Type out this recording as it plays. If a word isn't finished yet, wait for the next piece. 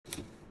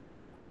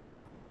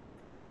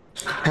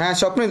হ্যাঁ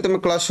স্বপ্নিল, তুমি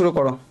ক্লাস শুরু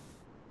করো।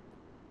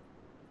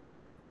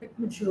 এক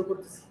মিনিট শুরু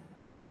করতেছি।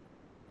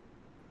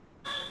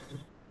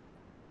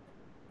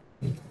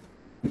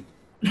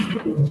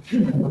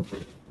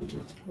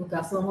 ওকে,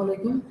 আসসালামু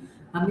আলাইকুম।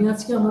 আমি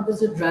আজকে আমাদের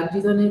যে ড্রাগ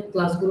ডিজাইনের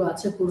ক্লাসগুলো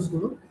আছে,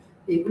 কোর্সগুলো,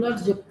 এগুলার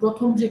যে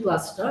প্রথম যে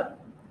ক্লাসটা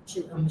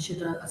আমি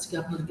সেটা আজকে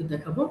আপনাদেরকে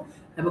দেখাবো।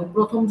 এবং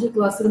প্রথম যে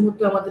ক্লাসের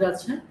মধ্যে আমাদের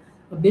আছে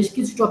বেশ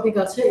কিছু টপিক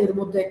আছে। এর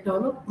মধ্যে একটা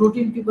হলো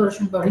প্রোটিন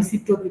প্রিপারেশন বা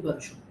রিসিপ্টর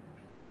প্রিপারেশন।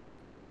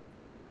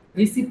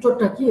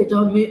 রিসিপ্টরটা কি? এটা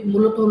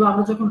মূলত হলো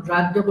আমরা যখন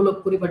ড্রাগ ডেভেলপ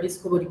করি বা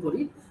ডিসকভারি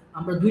করি,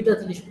 আমরা দুইটা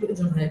জিনিস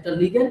প্রয়োজন হয়, একটা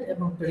লিগ্যান্ড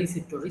এবং একটা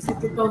রিসিপ্টর।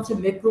 রিসিপ্টরটা হচ্ছে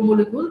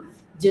ম্যাক্রোমোলিকুল,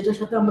 যেটার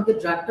সাথে আমাদের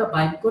ড্রাগটা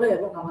বাইন্ড করে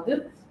এবং আমাদের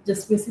যে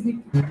স্পেসিফিক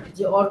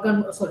যে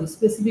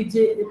স্পেসিফিক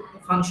যে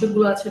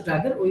ফাংশনগুলো আছে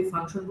ড্রাগের, ওই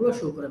ফাংশনগুলো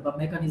শো করে বা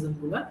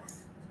মেকানিজমগুলো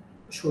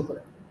শো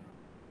করে।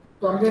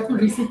 তো আমরা এখন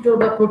রিসিপ্টর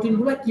বা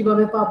প্রোটিনগুলো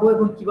কিভাবে পাবো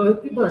এবং কিভাবে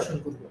প্রিপারেশন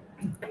করব,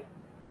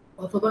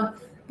 অথবা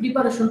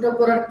প্রিপারেশনটা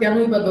করার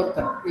কেনই বা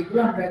দরকার, এগুলো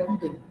আমরা এখন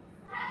দেখব।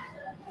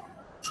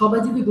 সবাই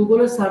যদি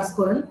গুগলে সার্চ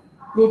করেন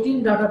প্রোটিন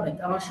ডাটা ব্যাংক,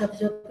 আমার সাথে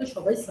সাথে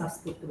সবাই সার্চ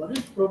করতে পারেন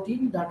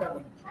প্রোটিন ডাটা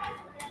ব্যাংক।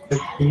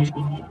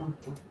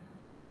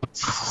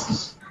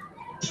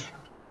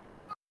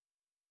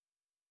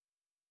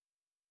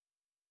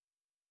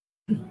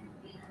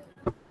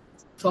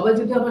 সবাই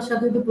যদি আমার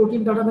সাথে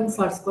প্রোটিন ডাটা ব্যাংক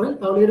সার্চ করেন,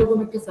 তাহলে এরকম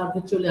একটা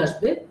সার্ভিস চলে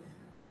আসবে।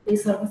 এই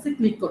সার্ভিসে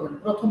ক্লিক করবেন।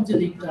 প্রথম যে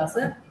লিংকটা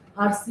আছে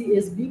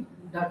আরসিএসবি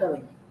ডাটা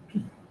ব্যাংক,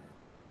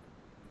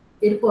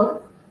 এরপর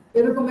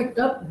এরকম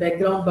একটা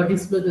ব্যাকগ্রাউন্ড বা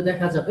ডিসপ্লেতে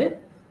দেখা যাবে।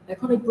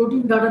 এখন এই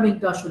প্রোটিন ডাটা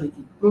ব্যাংকটা আসলে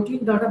কি? প্রোটিন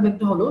ডাটা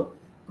ব্যাংকটা হলো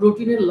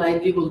প্রোটিনের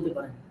লাইব্রেরি বলতে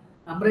পারেন।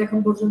 আমরা এখন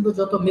পর্যন্ত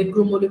যত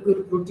ম্যাক্রোমোলিকুল,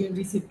 প্রোটিন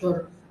রিসেপ্টর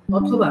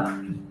অথবা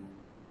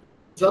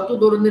যত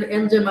ধরনের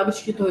এনজাইম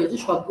আবিষ্কৃত হয়েছে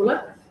সবগুলা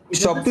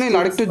এখানে স্বপ্নিল, স্টোরেজ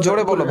আরেকটু করা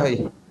জোরে করে বলো ভাই।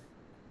 রাখা।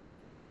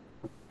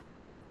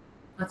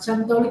 আচ্ছা,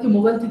 আমি তাহলে কি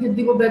মোবাইল থেকে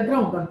দিব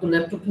ব্যাকগ্রাউন্ড? আমি তো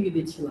ল্যাপটপ থেকে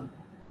দিচ্ছিলাম।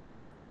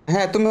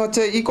 হ্যাঁ, তুমি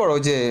হচ্ছে করো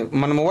যে,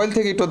 মানে মোবাইল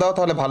থেকে একটু দাও,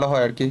 তাহলে ভালো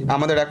হয় আর কি,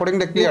 আমাদের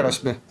রেকর্ডিংটা ক্লিয়ার ওকে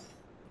আসবে।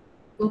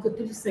 ওকে,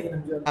 30 সেকেন্ড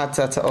আমি জয়েন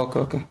আচ্ছা করছি। আচ্ছা, ওকে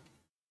ওকে।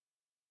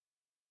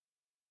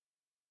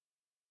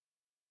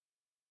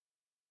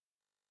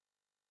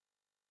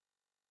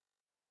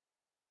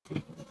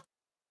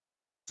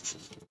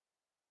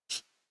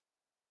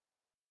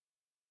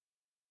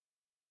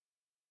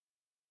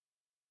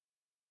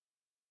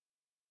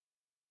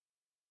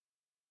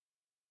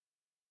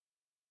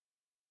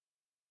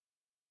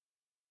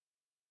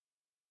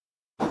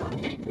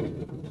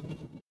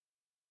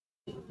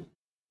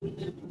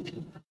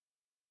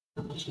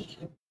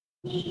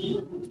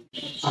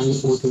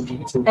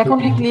 এখন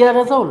কি ক্লিয়ার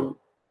রেজাল্ট?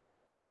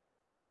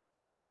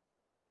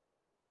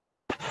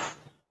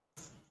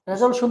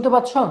 রেজাল্ট শুনতে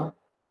পাচ্ছ?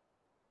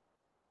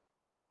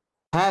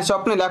 হ্যাঁ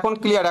স্বপ্নিল, এখন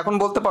ক্লিয়ার, এখন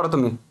বলতে পারো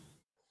তুমি।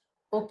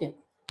 ওকে,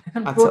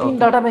 এখন আচ্ছা, প্রোটিন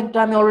ওকে। ডাটা ব্যাংকটা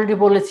আমি অলরেডি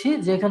বলেছি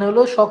যে এখানে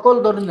হলো সকল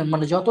ধরনের,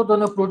 মানে যত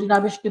ধরনের প্রোটিন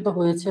আবিষ্কৃত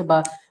হয়েছে বা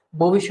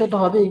ভবিষ্যতে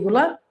হবে,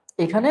 এগুলা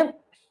এখানে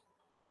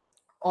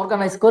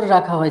অর্গানাইজ করে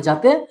রাখা হয়,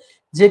 যাতে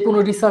যে কোনো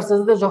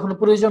রিসার্চারদের যখন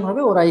প্রয়োজন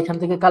হবে ওরা এখান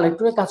থেকে কালেক্ট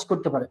করে কাজ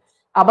করতে পারে।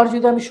 আবার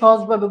যদি আমি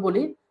সহজভাবে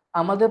বলি,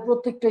 আমাদের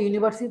প্রত্যেকটা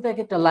ইউনিভার্সিটিতে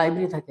একটা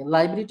লাইব্রেরি থাকে।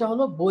 লাইব্রেরিটা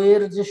হলো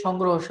বইয়ের যে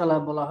সংগ্রহশালা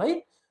বলা হয়।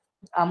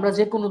 আমরা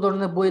যে কোনো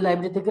ধরনের বই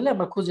লাইব্রেরিতে গেলে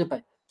আমরা খুঁজে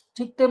পাই।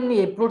 ঠিক তেমনি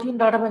এই প্রোটিন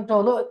ডাটা ব্যাংকটা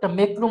হলো একটা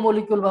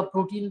ম্যাক্রোমোলিকুল বা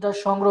প্রোটিনটা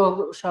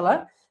সংগ্রহশালা।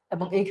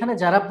 এবং এইখানে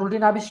যারা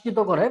প্রোটিন আবিষ্কৃত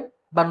করে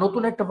বা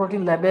নতুন একটা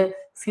প্রোটিন ল্যাবে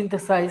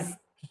সিনথেসাইজ,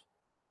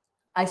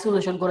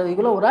 আইসোলেশন করে,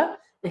 এগুলো ওরা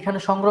এখানে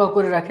সংগ্রহ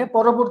করে রাখে।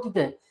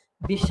 পরবর্তীতে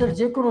বিশ্বের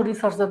যে কোনো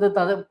রিসার্চ যাদের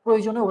তাদের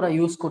প্রয়োজনে ওরা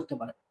ইউজ করতে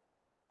পারে।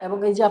 এবং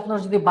এই যে আপনারা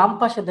যদি বাম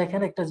পাশে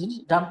দেখেন একটা জিনিস,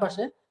 ডান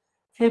পাশে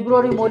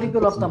ফেব্রুয়ারি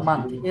মলিকুল অফ দ্য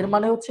মান্থ, এর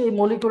মানে হচ্ছে এই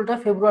মলিকুলটা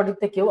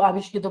ফেব্রুয়ারিতে কেউ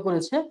আবিষ্কৃত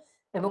করেছে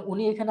এবং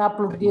উনি এখানে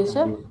আপলোড দিয়েছে,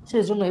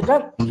 সেই জন্য এটা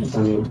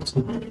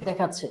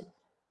দেখাচ্ছে।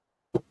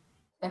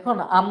 এখন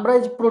আমরা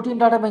এই প্রোটিন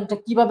ডাটা ব্যাংকটা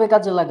কিভাবে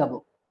কাজে লাগাবো?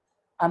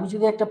 আমি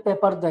যদি একটা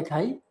পেপার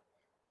দেখাই,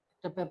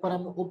 একটা পেপার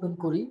আমি ওপেন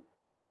করি।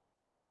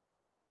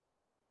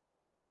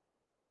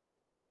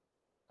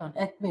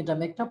 এক মিনিট,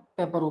 আমি একটা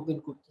পেপার ওপেন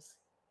করতেছি।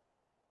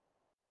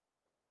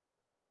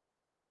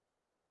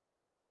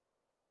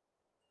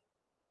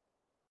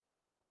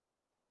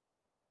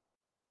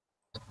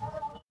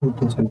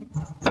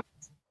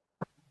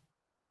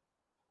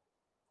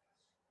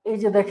 এই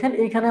যে দেখেন,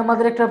 এইখানে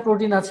আমাদের একটা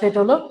প্রোটিন আছে, এটা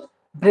হলো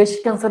ব্রেস্ট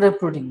ক্যান্সারের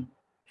প্রোটিন।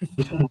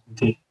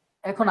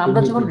 এখন আমরা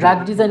যখন ড্রাগ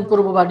ডিজাইন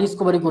করব বা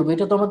ডিসকভারি করব,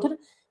 এটা তো আমাদের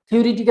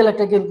থিওরিটিক্যাল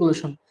একটা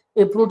ক্যালকুলেশন।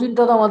 এই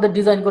প্রোটিনটা তো আমাদের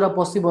ডিজাইন করা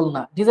পসিবল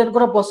না। ডিজাইন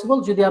করা পসিবল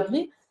যদি আপনি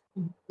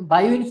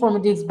বায়ো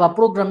ইনফরমেটিক্স বা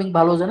প্রোগ্রামিং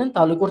ভালো জানেন,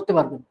 তাহলে করতে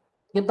পারবেন।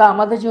 কিন্তু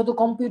আমাদের যেহেতু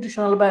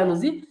কম্পিউটেশনাল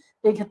বায়োলজি,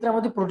 এই ক্ষেত্রে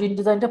আমাদের প্রোটিন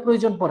ডিজাইনটা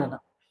প্রয়োজন পড়ে না।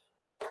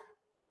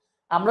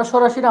 আমরা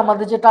সরাসরি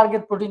আমাদের যে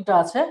টার্গেট প্রোটিনটা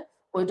আছে,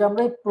 ওইটা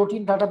আমরা এই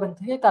প্রোটিন ডাটা ব্যাংক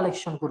থেকে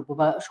কালেকশন করব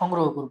বা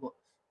সংগ্রহ করব।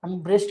 আমি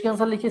ব্রেস্ট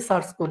ক্যান্সার লিখে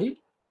সার্চ করি।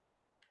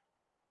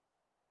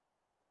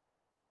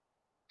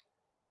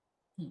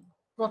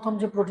 প্রথম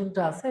যে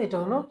প্রোটিনটা আছে এটা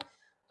হলো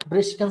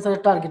ব্রেস্ট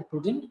ক্যান্সারের টার্গেট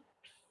প্রোটিন।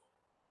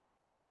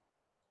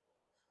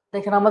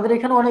 দেখেন আমাদের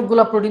এখানে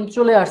অনেকগুলা প্রোটিন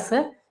চলে আসছে।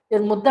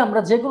 এর মধ্যে আমরা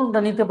যে কোনোটা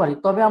নিতে পারি,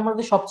 তবে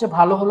আমাদের সবচেয়ে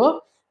ভালো হলো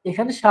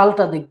এখানে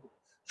সালটা দেখব।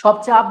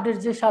 সবচেয়ে আপডেট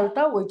যে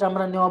সালটা ওইটা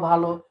আমরা নেওয়া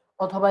ভালো,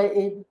 অথবা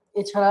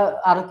এছাড়া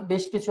আরো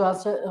বেশ কিছু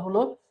আছে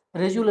হলো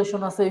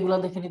রেজুলেশন আছে, এগুলো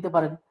দেখে নিতে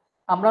পারেন।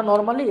 আমরা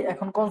নরমালি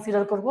এখন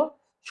কনসিডার করব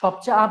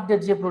সবচেয়ে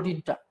আপডেট যে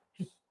প্রোটিনটা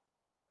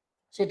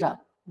সেটা।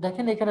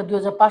 দেখেন এখানে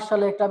 2005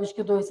 সালে একটা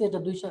আবিষ্কৃত হয়েছে, এটা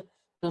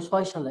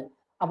 2006 সালে।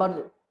 আবার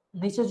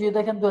নিচে যদি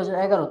দেখেন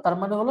 2011, তার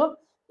মানে হলো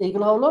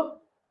এইগুলো হলো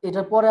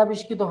এটার পরে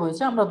আবিষ্কৃত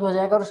হয়েছে। আমরা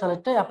 2011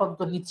 সালেরটাই আপাতত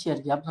নিচ্ছি আর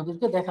কি,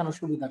 আপনাদেরকে দেখানোর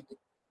সুবিধার্থে।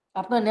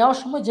 আপনার নেওয়ার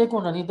সময় যে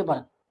কোনটা নিতে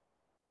পারেন।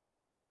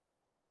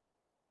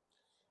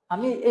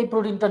 আমি এই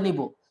প্রোটিনটা নিব,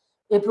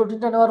 এই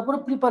প্রোটিনটা নেওয়ার পরে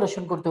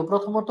প্রিপারেশন করতে হবে।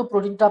 প্রথমত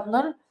প্রোটিনটা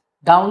আপনার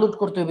ডাউনলোড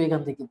করতে হবে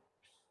এখান থেকে।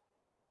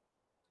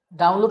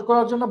 ডাউনলোড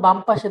করার জন্য বাম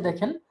পাশে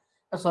দেখেন,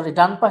 সরি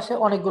ডান পাশে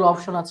অনেকগুলো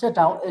অপশন আছে,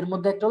 এর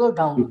মধ্যে একটা হলো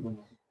ডাউনলোড।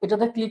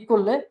 এটাতে ক্লিক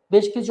করলে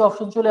বেশ কিছু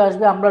অপশন চলে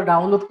আসবে। আমরা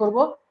ডাউনলোড করব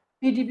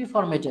পিডিবি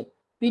ফরম্যাটে।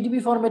 পিডিবি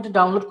ফরম্যাটে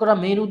ডাউনলোড করা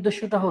মেইন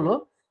উদ্দেশ্যটা হলো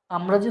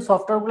আমরা যে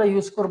সফটওয়্যারগুলো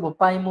ইউজ করব,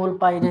 পাইমোল,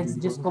 Pyrex,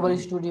 Discovery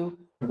studio,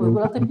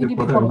 ওইগুলোতে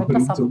PDB ফরম্যাটটা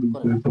support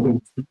করে।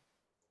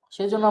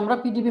 সেই জন্য আমরা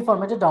পিডিবি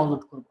ফরম্যাটে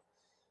ডাউনলোড করব।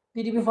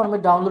 পিডিবি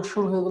ফরম্যাট ডাউনলোড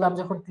শুরু হয়ে গেলে আমি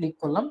যখন ক্লিক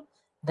করলাম,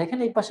 দেখেন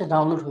এই পাশে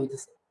ডাউনলোড হয়ে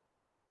গেছে।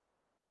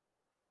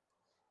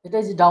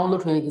 এটাই যে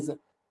ডাউনলোড হয়ে গেছে।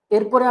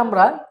 এরপরে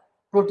আমরা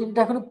প্রোটিনটা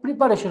এখন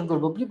প্রিপারেশন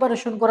করব।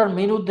 প্রিপারেশন করার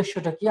মেইন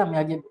উদ্দেশ্যটা কি আমি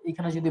আগে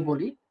এখানে যদি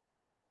বলি,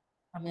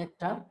 আমি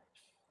একটা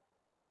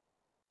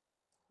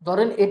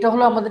ধরেন এটা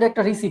হলো আমাদের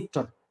একটা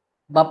রিসিপ্টর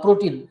বা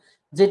প্রোটিন,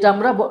 যেটা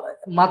আমরা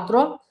মাত্র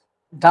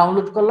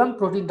ডাউনলোড করলাম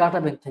প্রোটিন ডাটা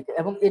ব্যাংক থেকে।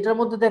 এবং এটার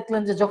মধ্যে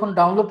দেখলেন যে যখন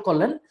ডাউনলোড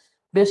করলেন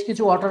বেশ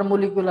কিছু ওয়াটার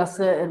মলিকিউল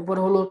আছে, এরপর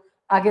হলো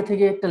আগে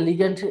থেকে একটা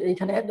লিগ্যান্ড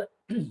এখানে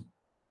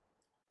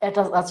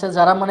এটা আছে,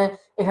 যারা মানে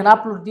এখানে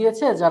আপলোড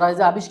দিয়েছে, যারা এই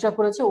যে আবিষ্কার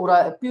করেছে ওরা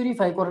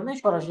পিউরিফাই করে নাই,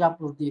 সরাসরি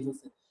আপলোড দিয়ে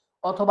দিয়েছে।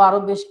 অথবা আরো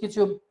বেশ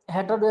কিছু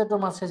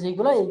হেটারোএটম আছে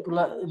যেগুলো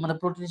এইগুলা মানে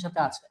প্রোটিনের সাথে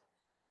আছে।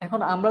 এখন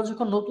আমরা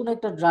যখন নতুন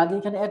একটা ড্রাগ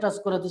এখানে অ্যাটাচ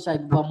করাতে চাই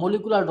বা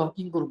মলিকুলার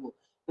ডকিং করব,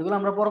 এগুলো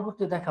আমরা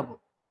পরবর্তীতে দেখাবো।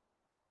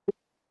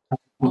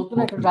 নতুন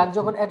একটা ড্রাগ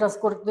যখন অ্যাটাচ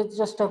করতে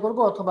চেষ্টা করব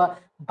অথবা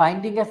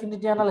বাইন্ডিং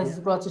অ্যাফিনিটি অ্যানালাইসিস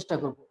করার চেষ্টা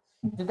করব,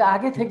 যদি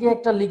আগে থেকে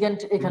একটা লিগ্যান্ড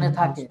এখানে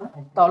থাকে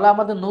তাহলে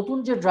আমাদের নতুন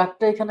যে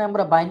ড্রাগটা এখানে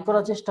আমরা বাইন্ড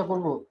করার চেষ্টা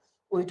করব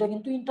ওইটা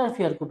কিন্তু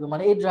ইন্টারফেয়ার করবে,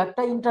 মানে এই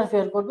ড্রাগটা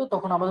ইন্টারফেয়ার করবে,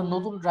 তখন আমাদের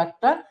নতুন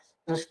ড্রাগটা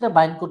এর সাথে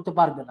বাইন্ড করতে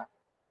পারবে না।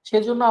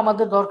 সেজন্য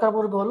আমাদের দরকার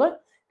পড়বে হলো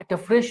একটা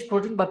ফ্রেশ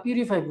প্রোটিন বা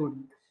পিউরিফাই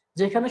প্রোটিন,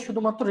 যেখানে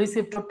শুধুমাত্র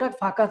রিসেপ্টরটা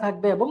ফাঁকা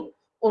থাকবে এবং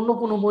অন্য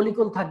কোনো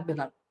মলিকুল থাকবে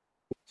না।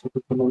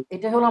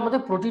 এটা হলো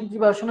আমাদের প্রোটিন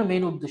প্রিপারেশনের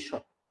মেইন উদ্দেশ্য।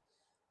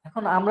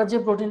 এখন আমরা যে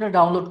প্রোটিনটা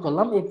ডাউনলোড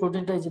করলাম, এই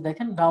প্রোটিনটা এই যে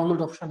দেখেন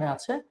ডাউনলোড অপশনে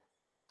আছে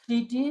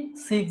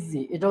 3T6G,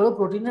 এটা হলো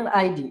প্রোটিনের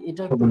আইডি।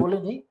 এটা একটু বলে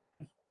নেই,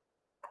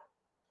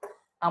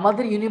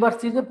 আমাদের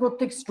ইউনিভার্সিটিতে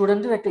প্রত্যেক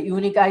স্টুডেন্টের একটা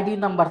ইউনিক আইডি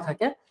নাম্বার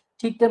থাকে,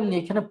 ঠিক তেমনি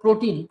এখানে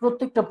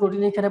প্রত্যেকটা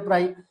প্রোটিন এখানে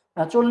প্রায়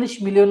 40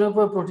 মিলিয়নের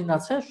উপর প্রোটিন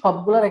আছে,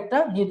 সবগুলোর একটা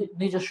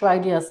নিজস্ব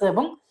আইডি আছে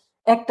এবং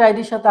একটা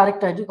আইডির সাথে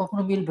আরেকটা আইডি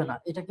কখনো মিলবে না।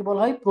 এটাকে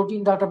বলা হয়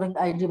প্রোটিন ডাটা ব্যাংক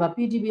আইডি বা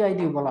পিডিবি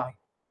আইডি বলা হয়।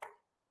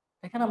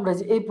 এখানে আমরা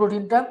যে এই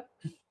প্রোটিনটা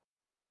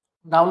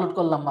ডাউনলোড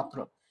করলাম মাত্র,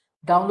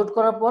 ডাউনলোড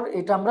করার পর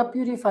এটা আমরা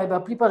পিউরিফাই বা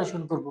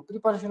প্রিপারেশন করব।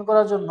 প্রিপারেশন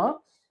করার জন্য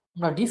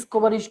আমরা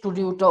ডিসকভারি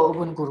স্টুডিওটা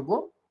ওপেন করব।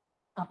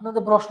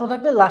 আপনাদের প্রশ্ন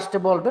থাকলে লাস্টে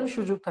বলবেন,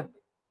 সুযোগ থাকবে।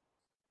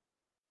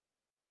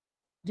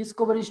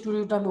 ডিসকভারি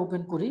স্টুডিওটা আমি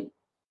ওপেন করি।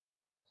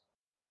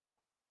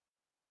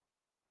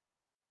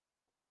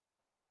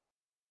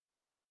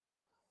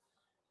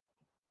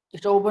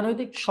 এটা ওপেন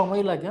হইতে একটু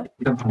সময় লাগে,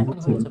 এখন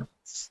হয়ে যাবে।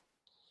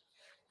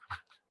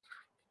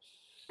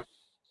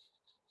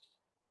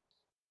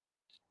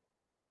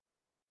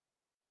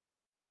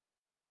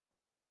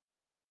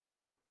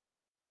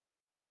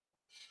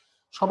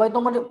 সবাই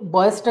তোমার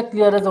ভয়েসটা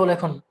ক্লিয়ার যাও,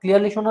 এখন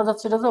ক্লিয়ারলি শোনা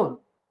যাচ্ছে এটা যাও।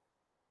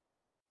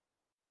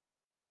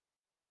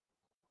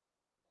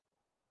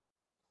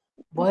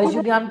 ভয়েস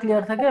যদি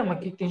আনক্লিয়ার থাকে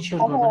আমাকে একটু ইনশিওর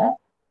করবেন, হ্যাঁ?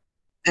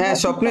 হ্যাঁ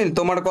স্বপ্নিল,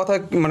 তোমার কথা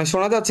মানে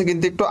শোনা যাচ্ছে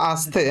কিন্তু একটু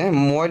আস্তে।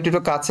 মোবাইলটা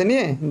একটু কাছে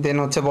নিয়ে দেন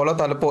হচ্ছে বলো,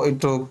 তাহলে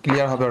একটু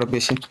ক্লিয়ার হবে আরো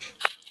বেশি।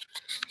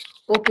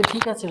 ওকে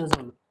ঠিক আছে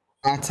রেজাউল।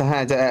 আচ্ছা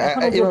হ্যাঁ,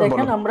 এখন এই যে এবার বলো।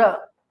 দেখেন আমরা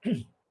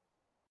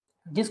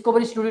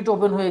ডিসকভারি স্টুডিওটা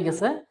ওপেন হয়ে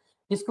গেছে।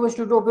 ডিসকভারি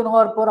স্টুডিও ওপেন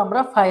হওয়ার পর আমরা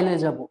ফাইলে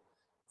যাব,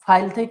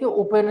 ফাইল থেকে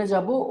ওপেনে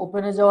যাব।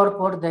 ওপেনে যাওয়ার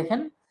পর দেখেন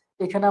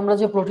এখানে আমরা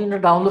যে প্রোটিনটা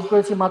ডাউনলোড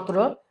করেছি মাত্র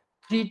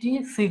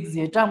 3T6G,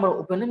 এটা আমরা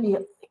ওপেনে নিয়ে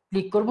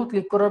ক্লিক করব।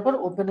 ক্লিক করার পর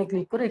ওপেনে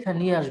ক্লিক করে এখানে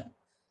নিয়ে আসবো।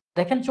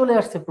 দেখেন চলে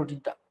আসছে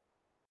প্রোটিনটা।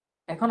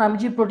 এখন আমি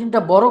যে প্রোটিনটা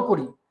বড়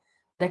করি,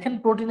 দেখেন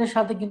প্রোটিনের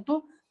সাথে কিন্তু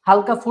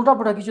হালকা ফোটা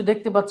ফোটা কিছু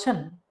দেখতে পাচ্ছেন।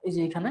 এই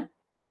যে এখানে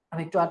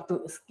আমি একটু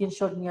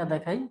স্ক্রিনশট নিয়ে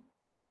দেখাই।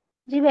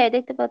 জি ভাই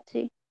দেখতে পাচ্ছি।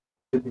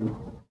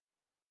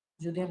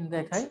 যদি আমি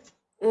দেখাই,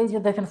 এই যে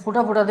দেখেন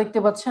ফোটা ফোটা দেখতে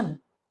পাচ্ছেন,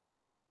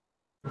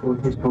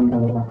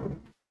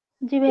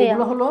 জি ভাইয়া।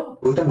 এগুলো হলো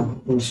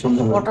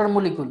ওয়াটার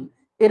মলিকুল।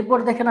 এরপর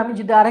দেখেন আমি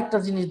যদি আরেকটা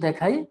জিনিস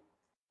দেখাই,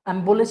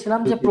 আমি বলেছিলাম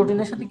যে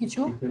প্রোটিনের সাথে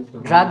কিছু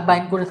ড্রাগ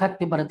বাইন্ড করে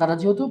থাকতে পারে, তারা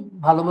যেহেতু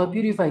ভালোভাবে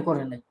পিউরিফাই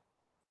করে নাই।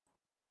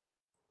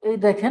 এই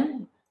দেখেন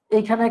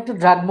এইখানে একটা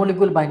ড্রাগ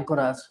মলিকুল বাইন্ড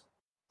করা আছে,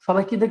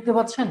 সবাই কি দেখতে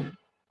পাচ্ছেন?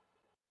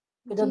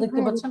 এটা জি দেখতে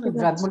ভাইয়া পাচ্ছেন দেখতে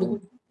ড্রাগ পাচ্ছি। মলিকুল।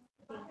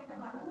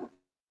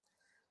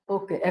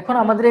 ওকে, এখন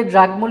আমাদের এই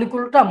ড্রাগ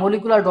মলিকুলটা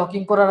মলিকুলার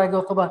ডকিং করার আগে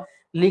অথবা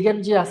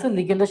লিগ্যান্ড যে আছে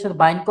লিগ্যান্ডের সাথে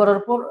বাইন্ড করার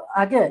পর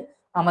আগে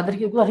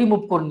আমাদেরকে এগুলো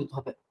রিমুভ করে নিতে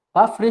হবে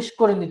বা ফ্রেশ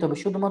করে নিতে হবে,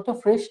 শুধুমাত্র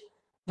ফ্রেশ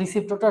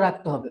রিসিপ্টরটা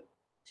রাখতে হবে।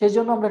 সেই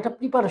জন্য আমরা একটা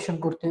প্রিপারেশন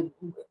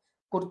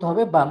করতে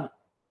হবে বা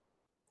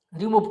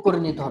রিমুভ করে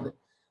নিতে হবে।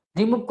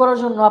 রিমুভ করার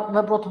জন্য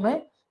আপনার প্রথমে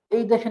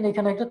এই দেখেন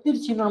এখানে একটা তীর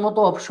চিহ্নের মতো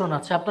অপশন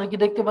আছে, আপনারা কি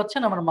দেখতে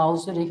পাচ্ছেন আমার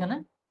মাউসের এখানে?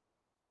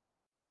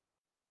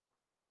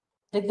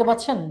 দেখতে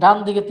পাচ্ছেন ডান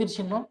দিকে তীর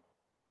চিহ্ন?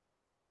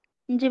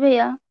 জি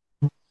ভাইয়া।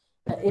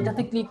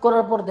 এটাতে ক্লিক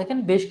করার পর দেখেন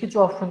বেশ কিছু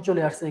অপশন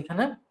চলে আসছে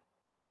এখানে।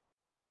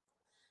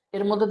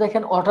 এর মধ্যে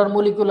দেখেন ওয়াটার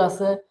মলিকুল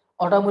আছে,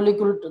 ওয়াটার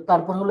মলিকুল,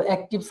 তারপর হলো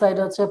অ্যাক্টিভ সাইট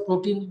আছে,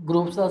 প্রোটিন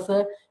গ্রুপস আছে,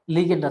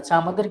 লিগেন্ড আছে।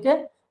 আমাদেরকে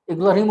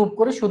এগুলো রিমুভ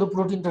করে শুধু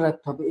প্রোটিনটা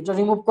রাখতে হবে। এটা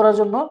রিমুভ করার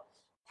জন্য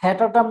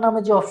হ্যাটাটাম নামে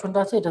যে অপশনটা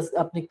আছে এটা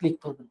আপনি ক্লিক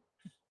করবেন।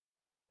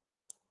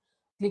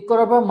 ক্লিক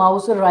করার পর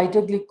মাউসের রাইটে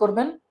ক্লিক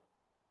করবেন,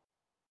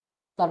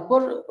 তারপর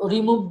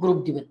রিমুভ গ্রুপ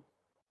দিবেন।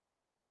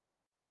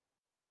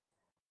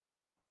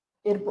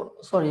 এরপর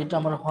সরি এটা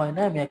আমার হয়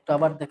না, আমি একটা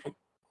আবার দেখাই।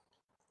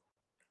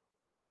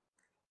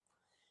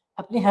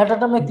 আপনি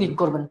হ্যাটাটামে ক্লিক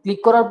করবেন, ক্লিক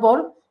করার পর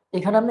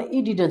এখানে আপনি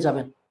ইডিটে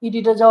যাবেন।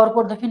 ইডিটে যাওয়ার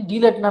পর দেখেন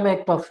ডিলেট নামে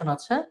একটা অপশন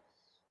আছে,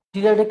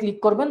 ডিলেটে ক্লিক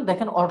করবেন।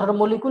 দেখেন ওয়াটার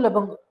মলিকুল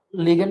এবং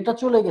লিগেন্ডটা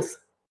চলে গেছে,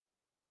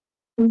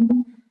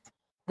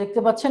 দেখতে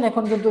পাচ্ছেন?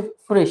 এখন কিন্তু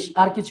ফ্রেশ,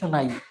 আর কিছু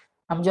নাই।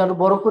 আমি যে আরো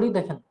বড় করি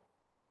দেখেন,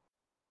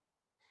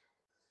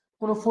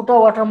 কোনো ফুটা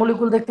ওয়াটার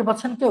মলিকুল দেখতে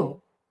পাচ্ছেন কেউ?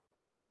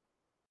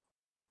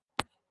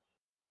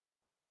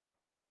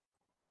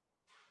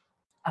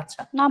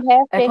 আচ্ছা, না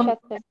ভাইয়া, ফ্রেশ এখন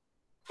আছে।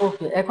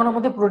 ওকে, এখন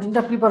আমাদের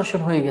প্রোটিনটা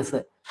প্রিপারেশন হয়ে গেছে।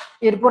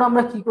 এরপর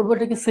আমরা কি করবো,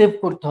 এটাকে সেভ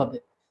করতে হবে।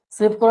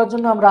 সেভ করার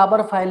জন্য আমরা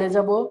আবার ফাইলে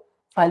যাব,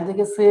 ফাইল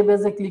থেকে সেভ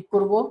এজ এ ক্লিক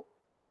করব।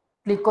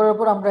 ক্লিক করার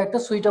পর আমরা একটা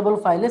সুইটেবল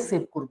ফাইলে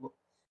সেভ করব।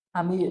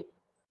 আমি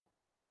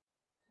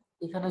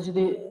এখানে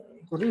যদি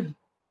করি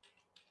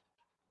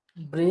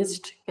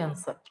ব্রেস্ট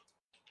ক্যান্সার,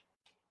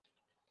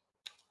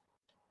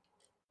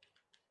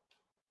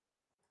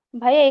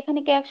 ভাইয়া এখানে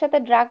কি একসাথে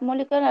ড্রাগ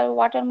মলিকুল আর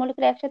ওয়াটার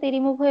মলিকুল একসাথে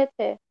রিমুভ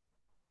হয়েছে?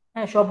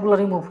 হ্যাঁ সবগুলো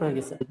রিমুভ হয়ে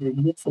গেছে।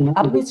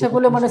 আপনি ইচ্ছা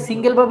করলে মানে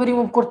সিঙ্গেল ভাবে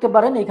রিমুভ করতে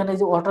পারেন, এখানে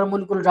যে ওয়াটার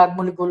মলিকুল, ড্রাগ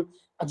মলিকুল,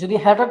 আর যদি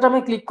হ্যাটাটামে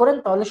ক্লিক করেন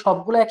তাহলে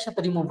সবগুলো একসাথে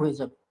রিমুভ হয়ে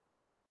যাবে।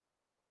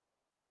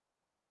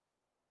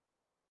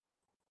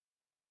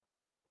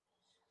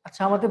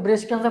 আচ্ছা, আমাদের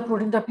ব্রেস্ট ক্যান্সার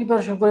প্রোটিনটা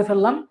প্রিপারেশন করে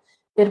ফেললাম।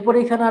 এরপরে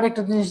এখানে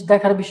আরেকটা জিনিস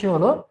দেখার বিষয়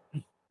হলো,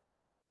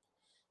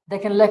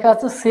 দেখেন লেখা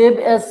আছে সেভ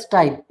অ্যাজ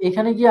টাইপ।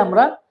 এখানে গিয়ে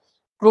আমরা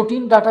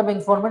protein data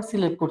bank format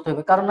select করতে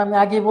হবে, কারণ আমি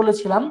আগে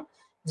বলেছিলাম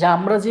যে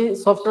আমরা যে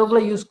সফটওয়্যারগুলো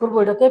ইউজ করব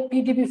এটাতে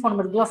পিডিবি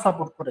ফরম্যাটগুলো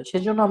সাপোর্ট করে,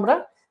 সেজন্য আমরা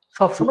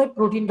সবসময়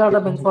প্রোটিন ডাটা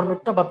ব্যাংক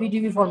ফরম্যাটটা বা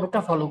পিডিবি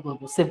ফরম্যাটটা ফলো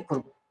করব, সেভ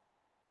করব।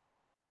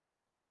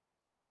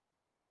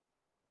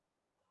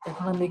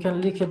 এখন আমি এখানে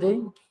লিখে দেই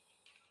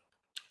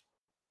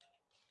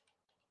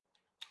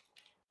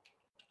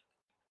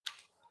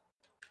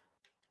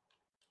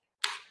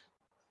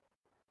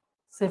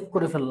সেভ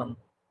করে ফেললাম।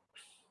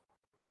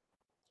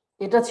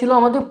 এটা ছিল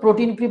আমাদের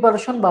প্রোটিন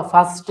প্রিপারেশন বা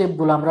ফার্স্ট স্টেপ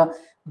গুলো। আমরা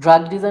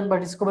ড্রাগ ডিজাইন বা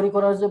ডিসকভারি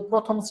করার যে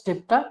প্রথম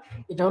স্টেপটা,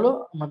 এটা হলো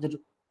আমাদের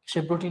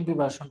সেই প্রোটিন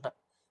প্রিপারেশনটা।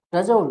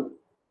 রাজাউল,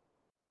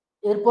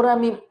 এরপরে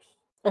আমি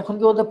এখন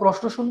কি ওদের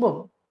প্রশ্ন শুনবো?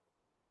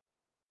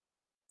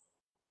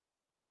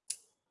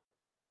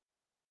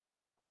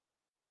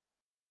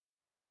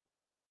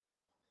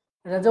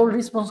 রাজাউল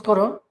রেসপন্স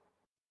করো।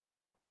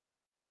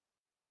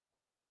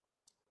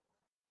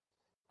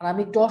 আর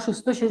আমি একটু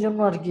অসুস্থ, সেই জন্য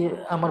আর কি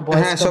আমার হ্যাঁ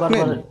ভয়েসটা বারবার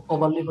স্বপ্নিল,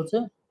 ওভারলি হচ্ছে।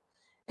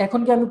 এখন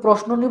কি আমি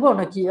প্রশ্ন নিব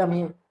নাকি আমি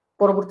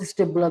পরবর্তী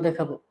স্টেপগুলো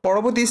দেখাবো?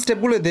 পরবর্তী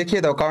স্টেপগুলো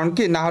দেখিয়ে দাও, কারণ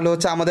কি না হলে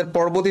হচ্ছে আমাদের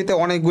পরবর্তীতে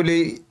অনেকগুলি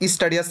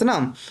স্টাডি আছে না,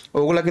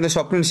 ওগুলা কিন্তু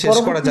স্বপ্নিল শেষ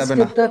করা পরবর্তী যাবে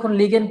না। স্টেপটা এখন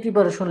লিগেন্ড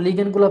প্রিপারেশন,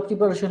 লিগেন্ড গুলা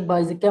প্রিপারেশন বা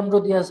এই যে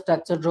ক্যামরোদিয়া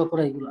স্ট্রাকচার ড্র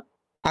করা এগুলা।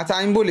 আচ্ছা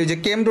আমি বলি যে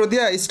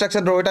কেমব্রোদিয়া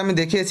স্ট্রাকচার ড্র, এটা আমি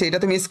দেখিয়েছি, এটা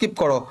তুমি স্কিপ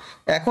করো।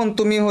 এখন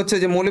তুমি হচ্ছে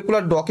যে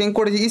মলিকুলার ডকিং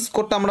করে যে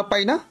স্কোরটা আমরা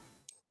পাই না,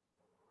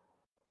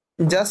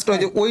 জাস্ট ওই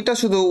হ্যাঁ, যে ওইটা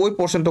শুধু ওই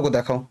পোর্শনটুকু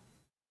দেখাও।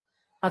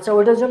 আচ্ছা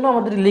ওইটার জন্য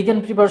আমাদের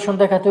লিগেন্ড প্রিপারেশন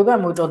দেখাতে হবে,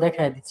 আমি ওইটাও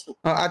দেখাই দিচ্ছি।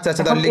 আচ্ছা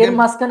আচ্ছা, এখন তাহলে এর লিগেন্ড।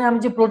 মাঝখানে আমি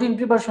যে প্রোটিন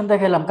প্রিপারেশন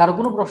দেখাইলাম, কারো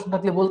কোনো প্রশ্ন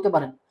থাকলে বলতে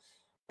পারেন।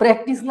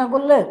 প্র্যাকটিস না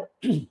করলে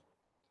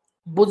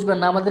বুঝবেন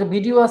না। আমাদের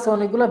ভিডিও আছে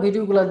অনেকগুলা,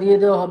 ভিডিওগুলো দিয়ে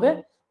দেওয়া হবে,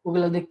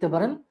 ওগুলা দেখতে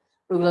পারেন।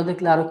 ওইগুলা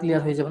দেখলে আরো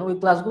ক্লিয়ার হয়ে যাবেন। ওই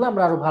ক্লাসগুলো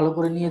আমরা আরো ভালো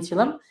করে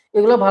নিয়েছিলাম,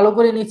 এগুলো ভালো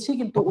করে নিচ্ছি,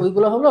 কিন্তু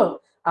ওইগুলো হলো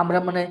আমরা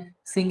মানে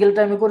সিঙ্গেল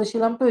টাইমে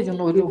করেছিলাম, তো এই জন্য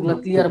ওইগুলা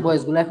ক্লিয়ার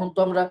ভয়েস গুলো। এখন তো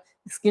আমরা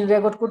স্ক্রিন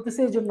রেকর্ড করতেছি,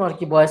 এই জন্য আর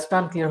কি ভয়েসটা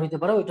আনক্লিয়ার হইতে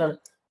পারে। ওইটার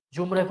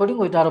জুম রেকর্ডিং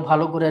ওইটা আরো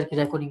ভালো করে আর কি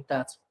রেকর্ডিংটা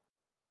আছে,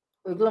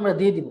 ওইগুলো আমরা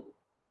দিয়ে দিব।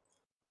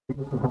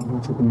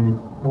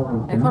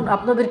 এখন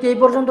আপনাদেরকে এই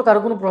পর্যন্ত কারো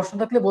কোনো প্রশ্ন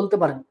থাকলে বলতে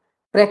পারেন।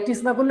 প্র্যাকটিস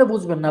না করলে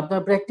বুঝবেন না।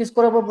 আপনার প্র্যাকটিস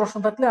করার পর প্রশ্ন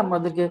থাকলে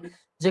আমাদেরকে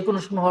যে কোনো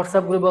সময়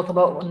হোয়াটসঅ্যাপ গ্রুপে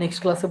অথবা নেক্সট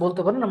ক্লাসে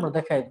বলতে পারেন, আমরা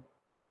দেখাই দেব।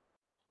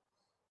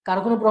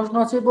 কারো কোনো প্রশ্ন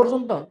আছে এই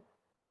পর্যন্ত?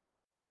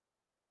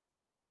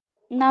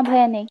 না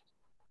ভাইয়া, নেই।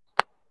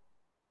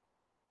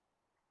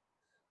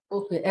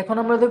 ওকে, এখন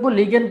আমরা দেখবো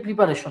লিগেন্ড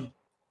প্রিপারেশন।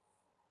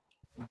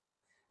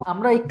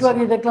 আমরা একটু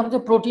আগে দেখলাম যে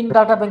প্রোটিন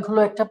ডাটা ব্যাংক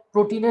হলো একটা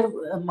প্রোটিনের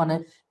মানে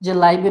যে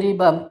লাইব্রেরি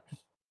বা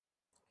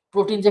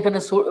প্রোটিন যেখানে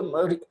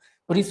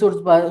রিসোর্স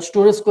বা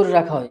স্টোরেজ করে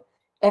রাখা হয়।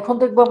 এখন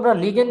দেখবো আমরা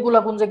লিগেন্ড গুলা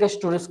কোন জায়গায়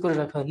স্টোরেজ করে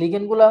রাখা হয়।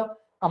 লিগেন্ড গুলা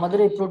আমাদের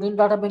এই প্রোটিন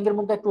ডাটা ব্যাংকের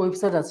মধ্যে একটা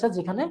ওয়েবসাইট আছে,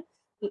 যেখানে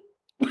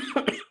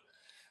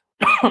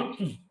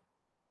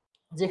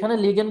যেখানে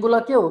লিগেন্ড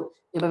গুলাকেও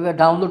এভাবে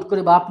ডাউনলোড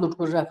করে বা আপলোড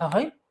করে রাখা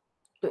হয়।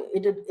 তো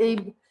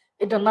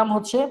এটার নাম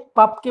হচ্ছে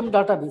পাবকেম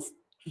ডাটাবেস।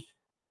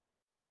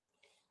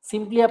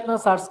 সিম্পলি আপনারা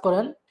সার্চ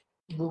করেন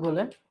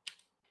গুগলে।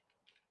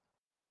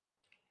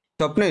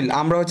 স্বপ্নিল,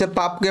 আমরা হচ্ছে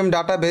পাপ গেম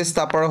ডাটাবেস,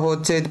 তারপর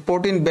হচ্ছে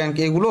প্রোটিন ব্যাংক,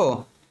 এগুলো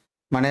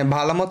মানে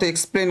ভালো মতো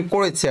এক্সপ্লেন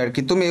করেছে আর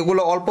কি। তুমি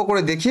এগুলো অল্প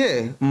করে দেখিয়ে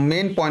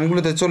মেইন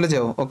পয়েন্টগুলোতে চলে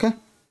যাও, ওকে?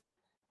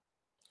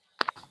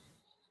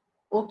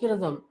 ওকে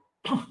রেজাল্ট।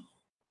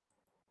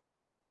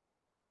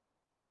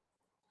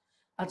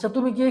 আচ্ছা,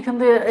 তুমি কি এখান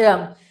থেকে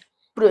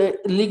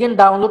লিগেন্ড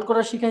ডাউনলোড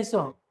করা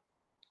শিখাইছো?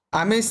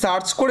 আমি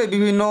সার্চ করে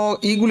বিভিন্ন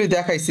ইগুলি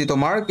দেখাইছি,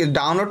 তোমার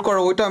ডাউনলোড করা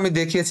ওইটা আমি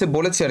দেখিয়েছি,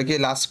 বলেছি আর কি,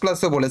 লাস্ট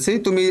ক্লাসে বলেছি।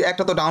 তুমি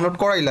একটা তো ডাউনলোড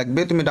করাই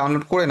লাগবে, তুমি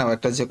ডাউনলোড করে নাও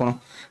একটা যে কোনো,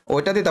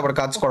 ওইটা দিয়ে তারপর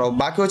কাজ করাও।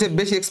 বাকি হচ্ছে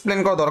বেশি এক্সপ্লেন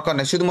করা দরকার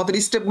নেই, শুধুমাত্র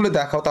স্টেপগুলো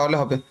দেখাও তাহলে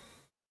হবে।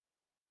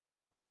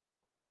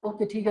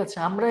 ওকে, ঠিক আছে।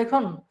 আমরা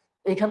এখন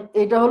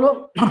এটা হলো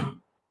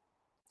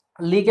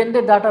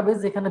লিগেন্ডের ডাটাবেস,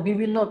 যেখানে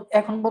বিভিন্ন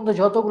এখন পর্যন্ত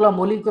যতগুলা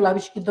মলিকুল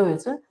আবিষ্কৃত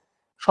হয়েছে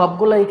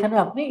সবগুলা এখানে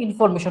আপনি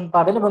ইনফরমেশন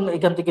পাবেন এবং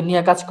এখান থেকে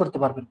নিয়ে কাজ করতে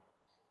পারবেন।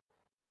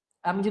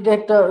 আমি যদি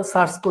একটা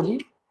সার্চ করি,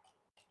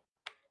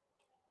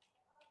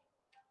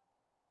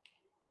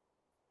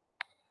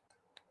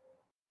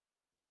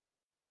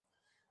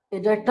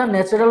 এটা একটা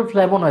ন্যাচারাল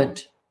ফ্ল্যাভোনয়েড।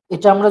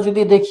 এটা আমরা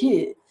যদি দেখি,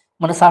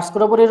 মানে সার্চ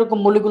করার পরে এরকম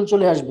মলিকুল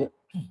চলে আসবে।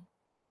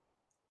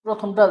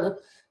 প্রথমটা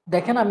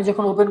দেখেন, আমি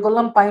যখন ওপেন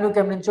করলাম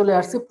পাইনোক্যামিন চলে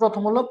আসছে।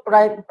 প্রথম হলো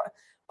প্রায়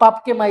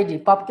পাবকেম আইডি।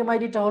 পাবকেম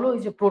আইডিটা হলো ওই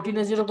যে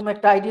প্রোটিনে যেরকম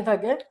একটা আইডি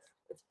থাকে,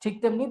 ঠিক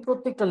তেমনি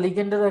প্রত্যেকটা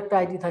লিগেন্ডের একটা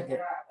আইডি থাকে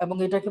এবং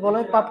এটাকে বলা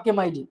হয় পাবকেম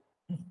আইডি।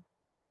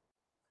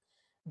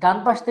 ডান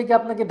পাশ থেকে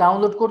আপনাকে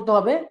ডাউনলোড করতে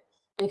হবে।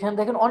 এখানে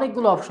দেখেন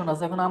অনেকগুলো অপশন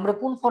আছে। এখন আমরা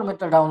কোন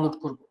ফরম্যাটটা ডাউনলোড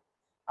করব?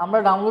 আমরা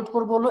ডাউনলোড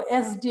করব হলো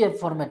SDF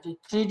format,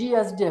 3D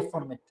SDF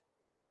format.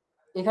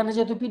 এখানে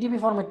যেহেতু পিডিবি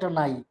ফরম্যাটটা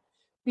নাই,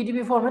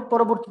 পিডিবি ফরম্যাট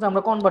পরবর্তীতে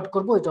আমরা কনভার্ট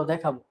করব, এটাও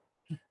দেখাবো।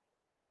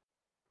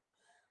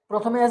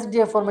 প্রথমে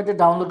এসডিএফ ফরম্যাটে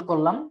ডাউনলোড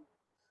করলাম।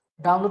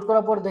 ডাউনলোড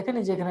করার পর দেখেন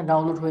এই যে এখানে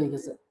ডাউনলোড হয়ে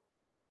গেছে।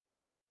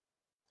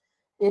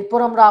 এরপর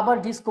আমরা আবার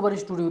ডিসকভারি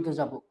স্টুডিওতে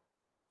যাব।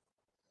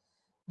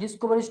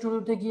 ডিসকভারি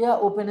স্টুডিওতে গিয়ে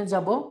ওপেনে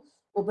যাব।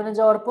 ওপেনে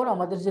যাওয়ার পর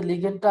আমাদের যে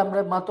লিগেন্ডটা আমরা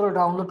মাত্র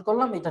ডাউনলোড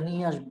করলাম এটা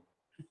নিয়ে আসবো।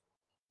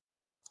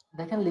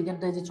 দেখেন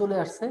লিগেন্ডটা এই যে চলে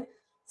আসছে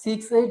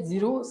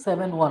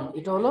 68071,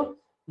 এটা হলো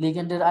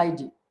লিগেন্ডের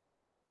আইডি।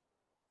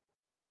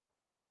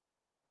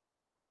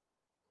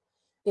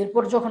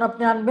 এরপর যখন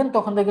আপনি আনবেন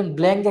তখন দেখেন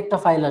ব্ল্যাঙ্ক একটা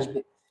ফাইল আসবে।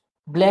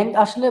 ব্ল্যাঙ্ক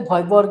আসলে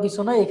ভয় পাওয়ার কিছু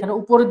নয়, এখানে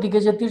উপরের দিকে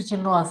যে তীর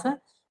চিহ্ন আছে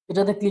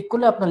এটাতে ক্লিক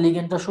করলে আপনার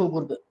লিগেন্ডটা শো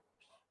করবে।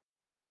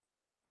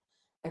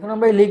 এখন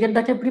আমরা এই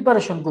লিগেন্ডটাকে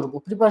প্রিপারেশন করব।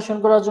 প্রিপারেশন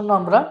করার জন্য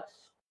আমরা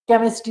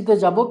কেমিস্ট্রিতে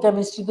যাব।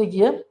 কেমিস্ট্রিতে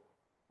গিয়ে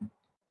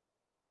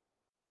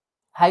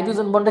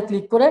হাইড্রোজেন বন্ডে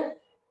ক্লিক করে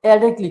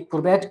অ্যাডে ক্লিক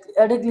করবে।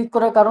 অ্যাডে ক্লিক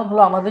করার কারণ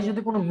হলো আমাদের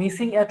যদি কোনো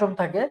মিসিং অ্যাটম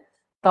থাকে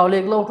তাহলে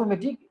এগুলো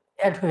অটোমেটিক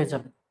অ্যাড হয়ে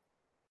যাবে।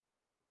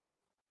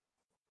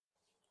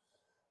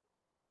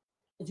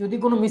 যদি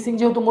কোনো মিসিং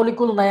যেহেতু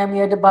মলিকুল নাই, আমি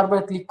অ্যাডে বারবার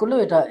ক্লিক করলেও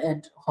এটা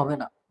অ্যাড হবে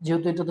না,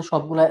 যেহেতু এটাতে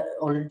সবগুলা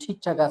অলরেডি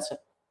ঠিকঠাক আছে।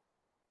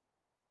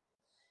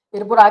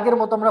 এরপর আগের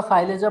মতো আমরা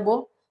ফাইলে যাব।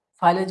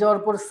 ফাইলে যাওয়ার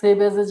পর সেভ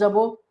এজে যাব।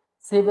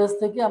 সেভ এজ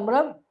থেকে আমরা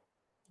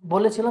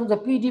বলেছিলাম যে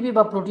পিডিবি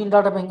বা প্রোটিন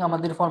ডাটা ব্যাংক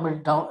আমাদের ফরম্যাটে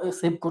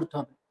সেভ করতে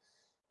হবে।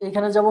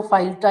 এখানে যাব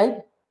ফাইল টাইপ,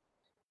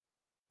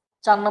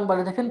 4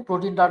 নম্বরে দেখেন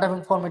প্রোটিন ডাটা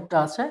ব্যাংক ফরম্যাটটা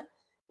আছে।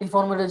 এই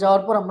ফরম্যাটে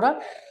যাওয়ার পর আমরা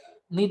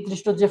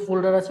নির্দিষ্ট যে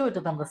ফোল্ডার আছে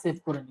ওইটাতে আমরা সেভ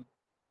করে নিব।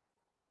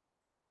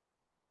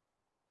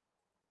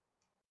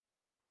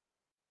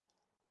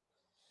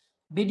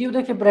 ভিডিও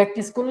দেখে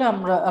প্র্যাকটিস করলে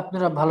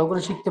আপনারা ভালো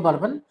করে শিখতে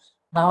পারবেন,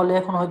 না হলে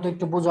এখন হয়তো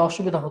একটু বোঝা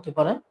অসুবিধা হতে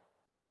পারে।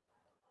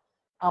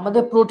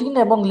 আমাদের প্রোটিন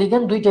এবং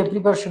লিগ্যান্ড দুইটাই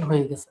প্রিপারেশন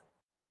হয়ে গেছে।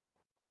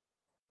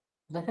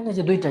 দেখেন এই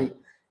যে দুইটাই,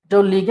 এটা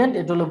হলো লিগ্যান্ড,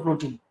 এটা হলো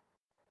প্রোটিন।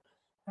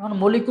 এখন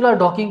মলিকুলার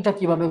ডকিংটা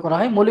কিভাবে করা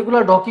হয়,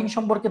 মলিকুলার ডকিং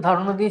সম্পর্কে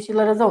ধারণা দিয়েছিল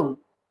রেজাউল?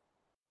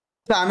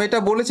 তা আমি এটা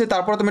বলেছি,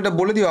 তারপর তুমি এটা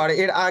বলে দিও। আর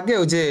এর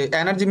আগেও যে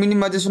এনার্জি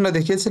মিনিমাইজেশনটা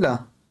দেখিয়েছিলা,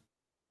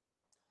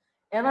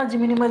 এনার্জি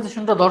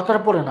মিনিমাইজেশনটা দরকার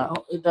পড়ে না,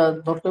 এটা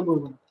দরকার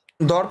পড়বে না।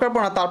 দরকার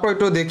পড়ে না, তারপর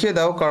একটু দেখিয়ে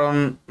দাও, কারণ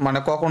মানে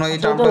কখনো এই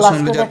আচ্ছা, এটা টার্মটা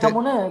শুনলে লাস্টে যাতে।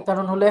 দেখাবো না,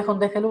 কারণ হলে এখন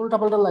দেখাইলে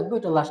উল্টাপাল্টা লাগবে,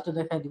 এটা লাস্টে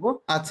দেখাই দিব।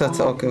 আচ্ছা অন্য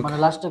আচ্ছা, ওকে ওকে। মানে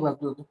লাস্টে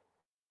ক্লাসগুলোতে।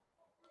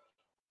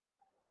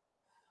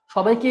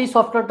 সবাই কি এই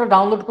সফটওয়্যারটা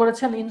ডাউনলোড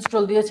করেছেন,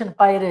 ইনস্টল দিয়েছেন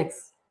পাইরেক্স?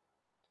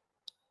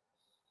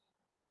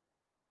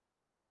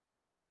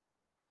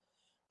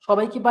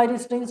 সবাই কি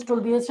পাইরেক্সটা ইনস্টল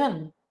দিয়েছেন?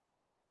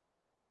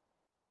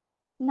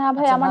 না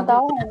ভাই, আচ্ছা, না আমার দিয়ে,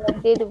 দেওয়া হয় নাই,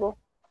 দিয়ে দিব।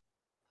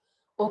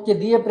 ওকে,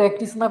 দিয়ে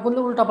প্র্যাকটিস না করলে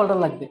উল্টাপাল্টা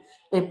লাগবে।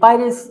 এই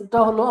পাইরেক্সটা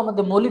হলো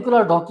আমাদের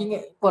মলিকুলার ডকিং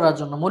করার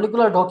জন্য।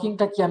 মলিকুলার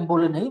ডকিংটা কি আমি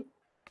বলে নেই।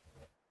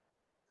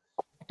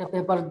 একটা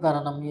পেপার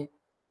দাঁড়ান, আমি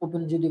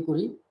ওপেন যদি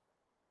করি,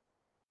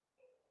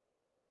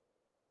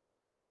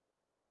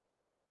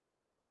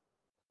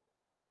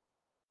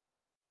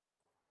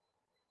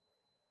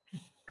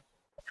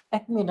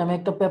 এক মিনিট, আমি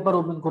একটা পেপার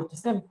ওপেন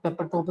করতেছি। আমি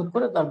পেপারটা ওপেন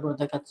করে তারপরে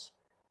দেখাচ্ছি।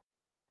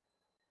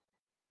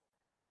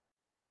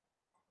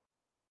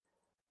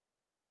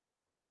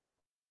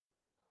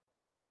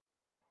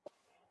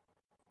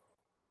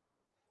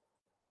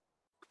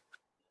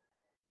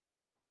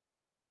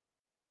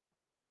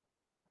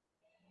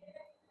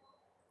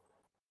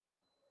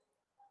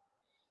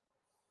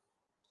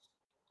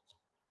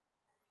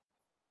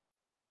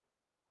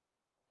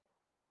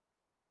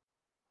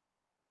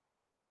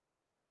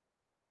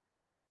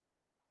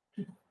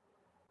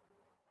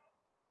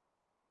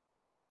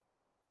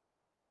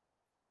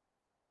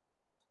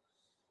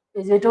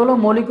 এই যে এটা হলো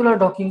মলিকুলার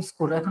ডকিং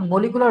স্কোর। এখন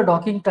মলিকুলার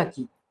ডকিংটা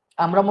কি?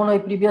 আমরা মনে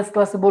হয় প্রিভিয়াস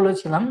ক্লাসে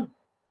বলেছিলাম,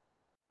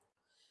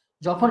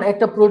 যখন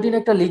একটা প্রোটিন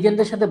একটা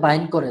লিগ্যান্ডের সাথে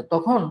বাইন্ড করে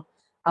তখন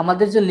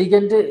আমাদের যে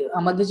লিগ্যান্ডে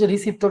আমাদের যে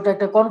রিসিপ্টরটা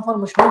একটা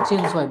কনফরমেশন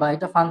চেঞ্জ হয়, বা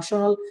এটা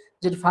ফাংশনাল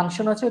যে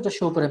ফাংশন আছে ওটা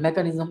শো করে,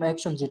 মেকানিজম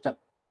অ্যাকশন যেটা,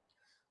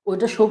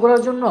 ওইটা শো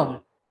করার জন্য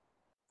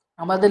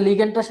আমাদের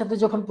লিগ্যান্ডটার সাথে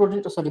যখন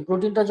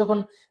প্রোটিনটা যখন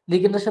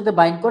লিগ্যান্ডের সাথে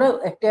বাইন্ড করে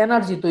একটা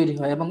এনার্জি তৈরি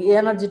হয়, এবং এই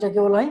এনার্জিটাকে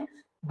বলা হয়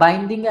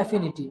বাইন্ডিং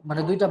অ্যাফিনিটি,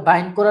 মানে দুইটা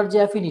বাইন্ড করার যে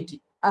অ্যাফিনিটি,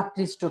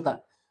 আকৃষ্টতা,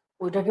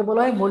 ওইটাকে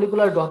বলা হয়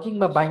মলিকুলার ডকিং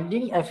বা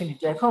বাইন্ডিং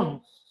অ্যাফিনিটি। এখন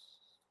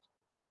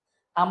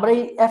আমরা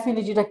এই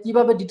অ্যাফিনিটিটা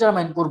কিভাবে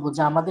ডিটারমাইন করব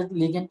যে আমাদের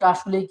লিগ্যান্ডটা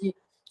আসলে কি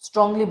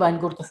স্ট্রংলি বাইন্ড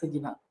করতেছে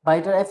কিনা, বা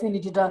এটার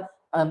অ্যাফিনিটিটা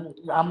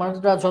আমরা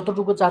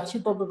যতটুকু চাচ্ছি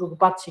ততটুকু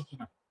পাচ্ছি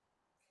কিনা,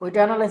 ওইটা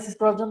অ্যানালাইসিস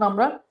করার জন্য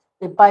আমরা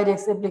এই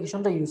পাইরেক্স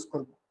অ্যাপ্লিকেশনটা ইউজ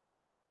করব।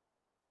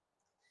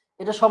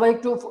 এটা সবাই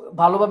একটু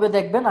ভালোভাবে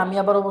দেখবেন, আমি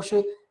আবার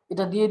অবশ্যই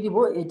এটা দিয়ে দিব,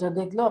 এটা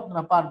দেখলেও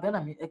আপনারা পারবেন।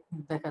 আমি এক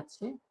মিনিট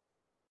দেখাচ্ছি।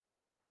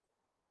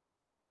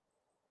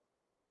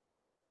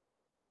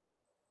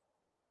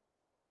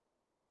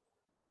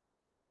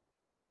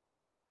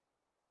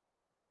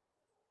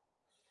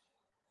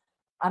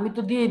 আমি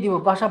তো দিয়ে দিব,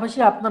 পাশাপাশি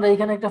আপনারা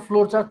এখানে একটা ফ্লো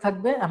চার্ট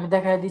থাকবে, আমি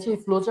দেখাই দিচ্ছি, এই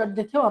ফ্লো চার্ট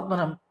দেখেও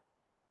আপনারা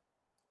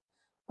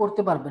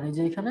করতে পারবেন। এই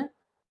যে এখানে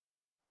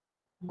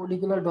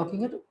মলিকুলার ডকিং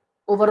এর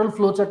ওভারঅল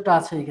ফ্লো চার্টটা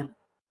আছে এখানে,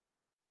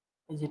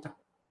 এই যেটা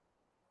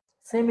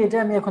সেম এটা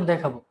আমি এখন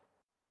দেখাবো।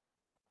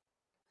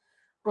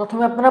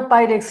 প্রথমে আপনারা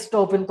পাইরেক্সটা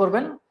ওপেন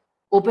করবেন,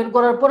 ওপেন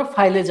করার পর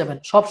ফাইলে যাবেন।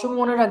 সবসময়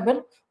মনে রাখবেন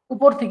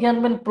উপর থেকে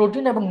আনবেন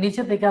প্রোটিন এবং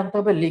নিচে থেকে আনতে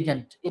হবে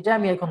লিগ্যান্ড, এটা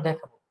আমি এখন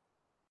দেখাবো।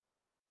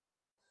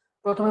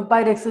 প্রথমে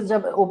পাইরেক্সে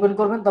যাবে, ওপেন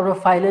করবেন, তারপর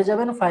ফাইলে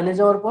যাবেন, ফাইলে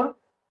যাওয়ার পর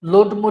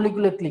লোড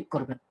মলিকুলে ক্লিক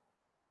করবেন।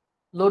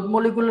 লোড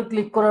মলিকুলে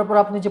ক্লিক করার পর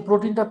আপনি যে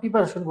প্রোটিনটা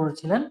প্রিপারেশন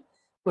করেছিলেন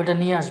ওইটা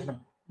নিয়ে আসবেন।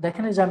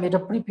 দেখেন যে আমি এটা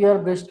প্রিপেয়ার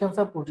ব্রেস্ট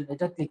ক্যান্সার প্রোটিন,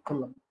 এটা ক্লিক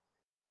করলাম।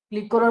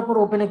 ক্লিক করার পর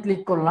ওপেনে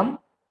ক্লিক করলাম।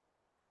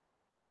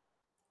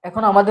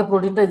 এখন আমাদের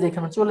প্রোটিনটা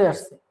যেখানে চলে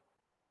আসছে,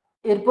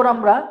 এরপর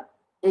আমরা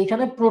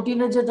এইখানে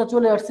প্রোটিনের যেটা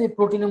চলে আসছে এই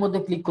প্রোটিনের মধ্যে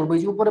ক্লিক করবো।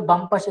 এই যে উপরে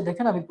বাম পাশে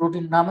দেখেন আমি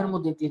প্রোটিন নামের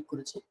মধ্যে ক্লিক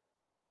করেছি।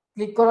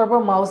 ক্লিক করার পর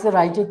মাউসের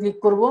রাইটে ক্লিক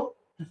করব,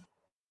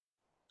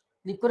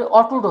 ক্লিক করে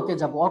অটোডকে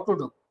যাব।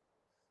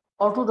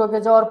 অটোডকে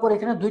যাওয়ার পর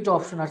এখানে দুইটা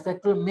অপশন আছে,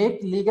 একটা মেক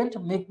লিগ্যান্ড,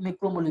 মেক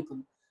ম্যাক্রোমলিকুল।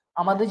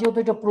 আমাদের যেহেতু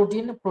এটা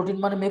প্রোটিন, প্রোটিন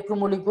মানে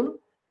ম্যাক্রোমলিকুল,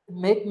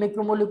 মেক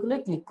ম্যাক্রোমলিকুলে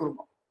ক্লিক করব।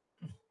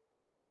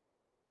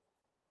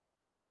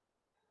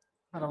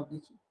 দাঁড়াও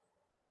দেখি,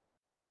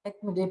 এক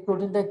মিনিট, এই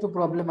প্রোটিনটা একটু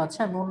প্রবলেম আছে,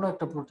 আমি অন্য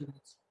একটা প্রোটিন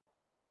নিচ্ছি।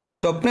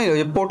 স্বপ্নিল,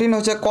 ওই প্রোটিন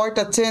হচ্ছে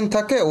কয়টা চেন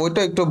থাকে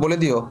ওইটা একটু বলে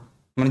দিও,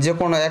 মানে যে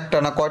কোনো একটা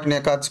না কয়টা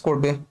নিয়ে কাজ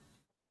করবে।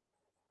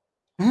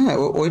 হ্যাঁ,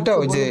 ওইটা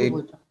ওকে, ওই যে, বলে দিব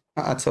এটা।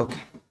 আচ্ছা ওকে।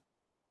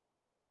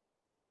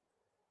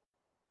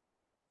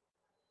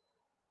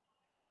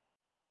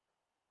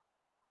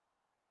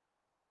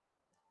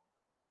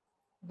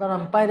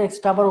 দাঁড়ান,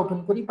 পাইরেক্সটা আবার ওপেন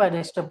করি,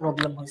 পাইরেক্সটা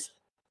প্রবলেম হয়েছে।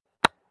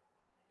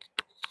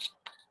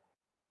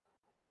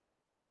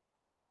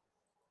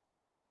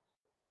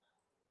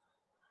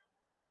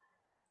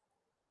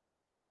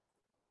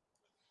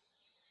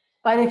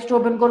 পাইরেক্সটা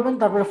ওপেন করবেন,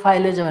 তারপরে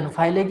ফাইলে যাবেন,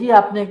 ফাইলে গিয়ে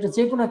আপনি একটা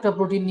যে কোনো একটা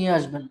প্রোটিন নিয়ে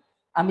আসবেন।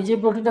 আমি যে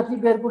প্রোটিনটা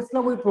প্রিপেয়ার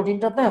করছিলাম ওই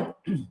প্রোটিনটাতে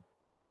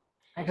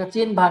একটা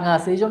চেন ভাঙা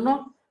আছে, এই জন্য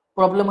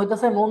প্রবলেম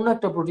হইতেছে। আমি অন্য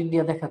একটা প্রোটিন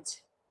দিয়ে দেখাচ্ছি।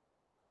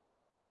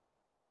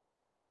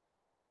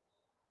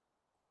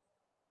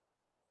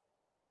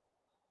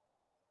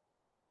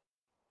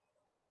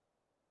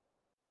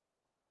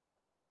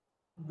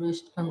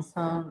 ব্রেস্ট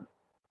ক্যান্সার,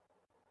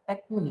 এক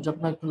মিনিট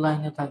আপনার একটু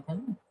লাইনে থাকেন।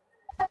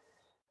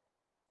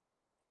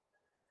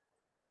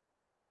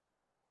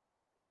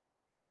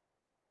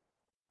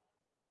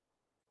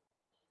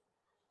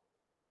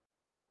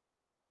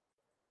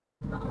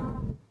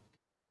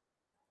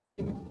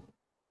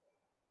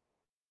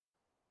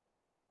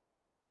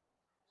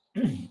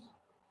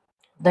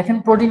 দেখেন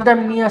প্রোটিনটা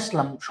আমি নিয়ে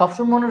আসলাম।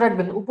 সবসময় মনে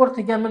রাখবেন উপর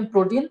থেকে আনবেন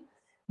প্রোটিন,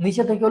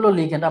 নিচে থেকে হলো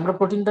লিগ্যান্ড। আমরা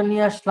প্রোটিনটা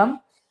নিয়ে আসলাম,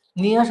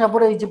 নিয়ে আসার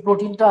পরে এই যে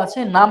প্রোটিনটা আছে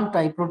নামটা,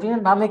 এই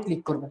প্রোটিনের নামে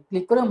ক্লিক করবেন,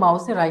 ক্লিক করে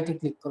মাউসে রাইটে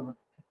ক্লিক করবেন।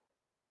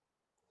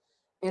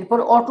 এরপর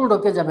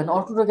অটোডকে যাবেন।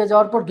 অটোডকে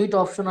যাওয়ার পর দুইটা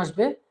অপশন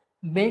আসবে,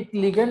 মেক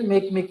লিগ্যান্ড,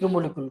 মেক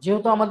ম্যাক্রোমলিকুল।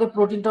 যেহেতু আমাদের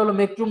প্রোটিনটা হলো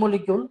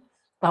ম্যাক্রোমলিকুল,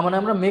 তার মানে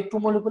আমরা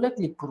ম্যাক্রোমলিকুলে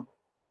ক্লিক করব।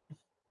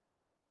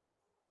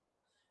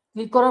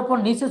 ক্লিক করার পর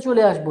নিচে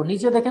চলে আসবো,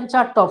 নিচে দেখেন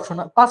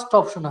পাঁচটা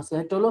অপশন আছে।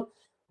 একটা হলো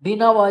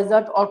বিনা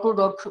ওয়াইজার্ড,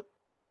 অটোডক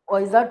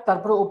ওয়াইজার্ড,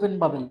 তারপরে ওপেন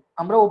বাবেল।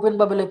 আমরা ওপেন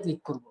বাবেলে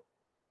ক্লিক করব।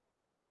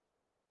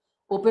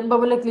 ওপেন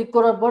বাবেলে ক্লিক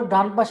করার পর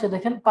ডান পাশে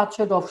দেখেন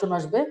 5-6টা অপশন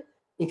আসবে।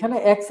 এখানে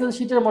এক্সেল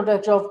শিটের মতো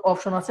একটা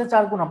অপশন আছে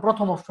 4 কোণা,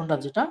 প্রথম অপশনটা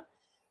যেটা,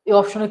 এই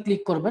অপশনে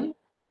ক্লিক করবেন।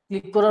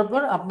 ক্লিক করার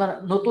পর আপনার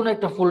নতুন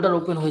একটা ফোল্ডার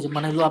ওপেন হয়ে যাবে,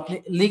 মানে হলো আপনি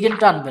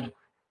লিগ্যান্ডটা আনবেন।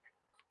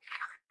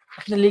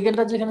 আপনি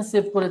লিগ্যান্ডটা যেখানে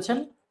সেভ করেছেন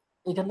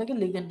এখান থেকে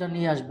লিগ্যান্ডটা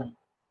নিয়ে আসবেন।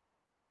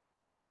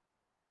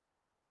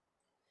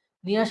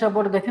 নিয়ে আসার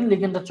পর দেখেন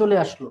লিগ্যান্ডটা চলে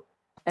আসলো।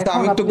 আচ্ছা, এখন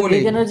আমি একটু আপনি বলি,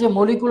 লিগ্যান্ডের যে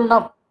মলিকুল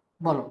নাম,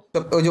 বলো। তো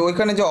ওই যে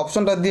ওইখানে যে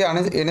অপশনটা দিয়ে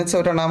এনেছে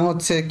ওটার নাম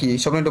হচ্ছে কি,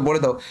 সব একটু বলে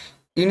দাও।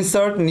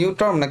 ইনসার্ট নিউ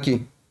টার্ম নাকি,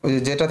 ওই যে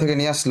যেটা থেকে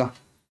নিয়ে আসলাম?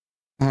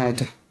 হ্যাঁ,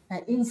 এটা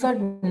হ্যাঁ, insert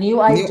new new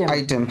item.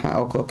 Item, হ্যাঁ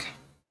ওকে ওকে।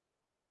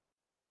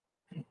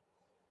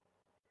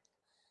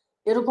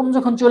 এরকম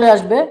যখন চলে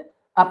আসবে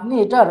আপনি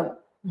এটার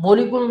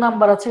মলিকুল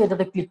নাম্বার আছে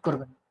এটাতে ক্লিক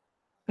করবেন,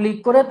 ক্লিক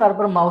করে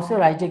তারপর মাউসে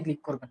রাইটে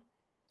ক্লিক করবেন।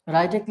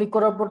 রাইটে ক্লিক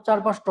করার পর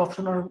 4-5টা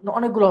অপশন,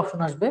 অনেকগুলো অপশন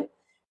আসবে,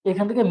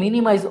 এখান থেকে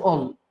মিনিমাইজ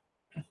অল।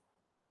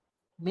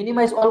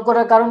 মিনিমাইজ অল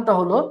করার কারণটা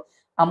হলো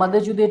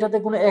আমাদের যদি এটাতে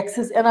কোনো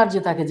এক্সেস এনার্জি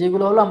থাকে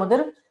যেগুলো হলো আমাদের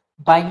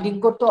বাইন্ডিং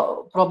করতে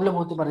প্রবলেম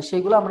হতে পারে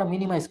সেগুলো আমরা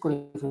মিনিমাইজ করে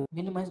ফেলবো।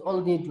 মিনিমাইজ অল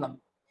দিয়ে দিলাম।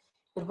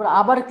 এরপর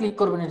আবার ক্লিক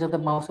করবেন এটাতে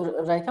মাউসের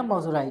রাইটে,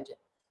 মাউসের রাইটে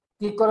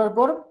ক্লিক করার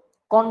পর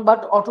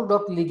কনভার্ট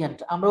অটোডক লিগ্যান্ড,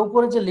 আমরা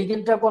উপরে যে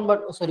লিগ্যান্ডটা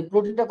কনভার্ট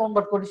প্রোটিনটা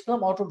কনভার্ট করেছিলাম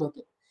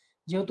অটোডকে,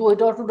 যেহেতু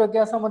ওইটা অটোডকে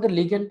আছে আমাদের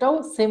লিগ্যান্ডটাও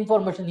সেম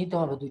ফরম্যাটে নিতে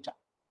হবে দুইটা,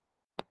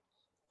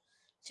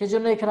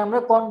 সেজন্য এখানে আমরা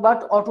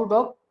কনভার্ট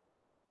অটোডক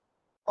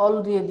অল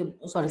দিয়ে দিব,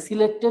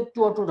 সিলেক্টেড টু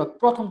অটোডক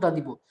প্রথমটা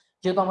দিব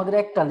যেহেতু আমাদের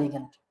একটা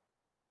লিগ্যান্ড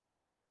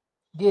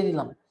দিয়ে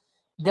দিলাম।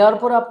 দেওয়ার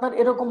পর আপনার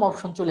এরকম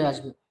অপশন চলে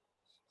আসবে।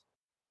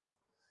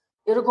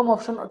 এরকম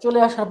অপশন চলে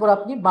আসার পর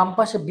আপনি বাম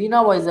পাশে বিনা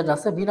ওয়াইজেট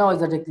আছে, বিনা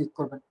ওয়াইজেটে ক্লিক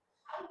করবেন।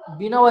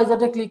 বিনা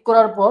ওয়াইজেটে ক্লিক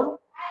করার পর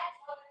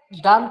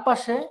ডান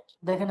পাশে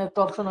দেখেন একটা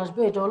অপশন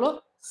আসবে, এটা হলো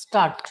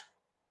স্টার্ট।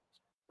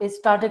 এই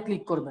স্টার্টে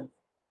ক্লিক করবেন।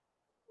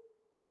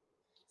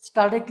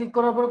 স্টার্টে ক্লিক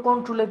করার পর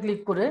কন্ট্রোলে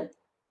ক্লিক করে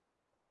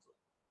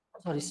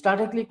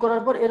স্টার্টে ক্লিক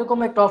করার পর এরকম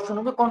একটা অপশন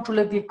হবে,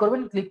 কন্ট্রোলে ক্লিক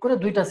করবেন, ক্লিক করে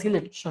দুইটা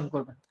সিলেকশন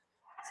করবেন।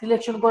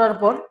 সিলেকশন করার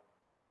পর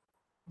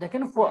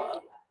দেখেন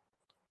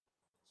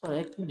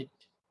এক মিনিট,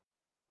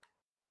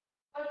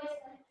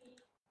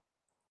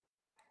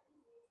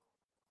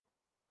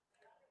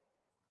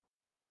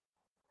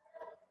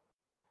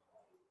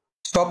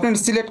 স্বপ্নের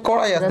সিলেক্ট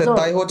করাই আছে, রেজাল্ট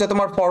তাই হচ্ছে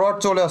তোমার ফরওয়ার্ড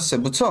চলে আসছে,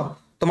 বুঝছো?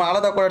 তোমার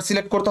আলাদা করে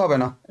সিলেক্ট করতে হবে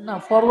না। না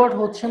ফরওয়ার্ড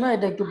হচ্ছে না,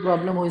 এটা একটু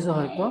প্রবলেম হয়েছে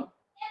হয়তো।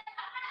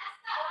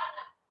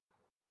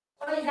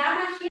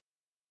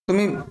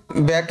 তুমি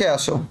ব্যাকে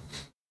আসো।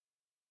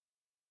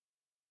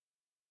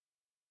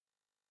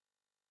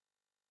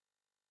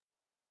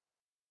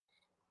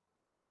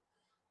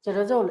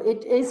 রেজাল্ট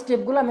এই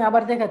স্টেপগুলো আমি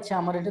আবার দেখাচ্ছি,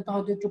 আমার এটা তো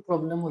হয়তো একটু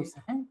প্রবলেম হয়েছে।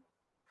 হ্যাঁ,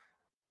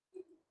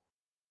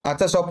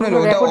 আচ্ছা স্বপ্নের,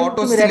 এগুলো ওইটা রেকর্ডিং,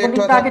 অটো তুমি সিলেক্ট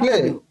হয়ে রেকর্ডিংটা থাকলে, আগেরটা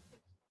দিও।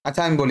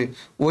 আচ্ছা আমি বলি,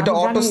 ওইটা আমি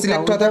অটো জানি এটা,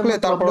 সিলেক্ট হয়ে ওইটা থাকলে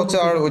আমার তারপর প্রবলেম হচ্ছে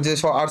হচ্ছে আর কেন। ওই যে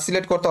আর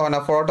সিলেক্ট করতে হয় না,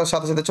 ফরওয়ার্ডটার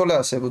সাথে সাথে চলে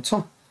আসে, বুঝছো?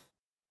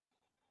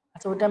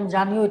 আচ্ছা ওইটা আমি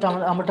জানি, ওইটা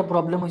আমারটা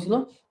প্রবলেম হয়েছিল।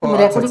 ও তুমি আচ্ছা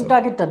আচ্ছা। রেকর্ডিংটা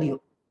আগেরটা দিও।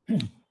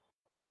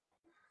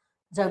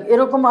 যাক,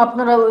 এরকম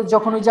আপনারা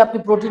যখন ওই যে আপনি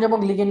প্রোটিন এবং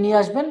লিগ্যান্ড নিয়ে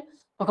আসবেন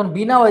তখন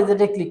বিনা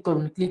ওয়াইজেটে ক্লিক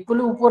করবেন। ক্লিক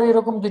করলে উপরে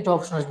এরকম দুটো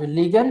অপশন আসবে,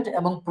 লিগ্যান্ড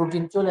এবং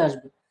প্রোটিন চলে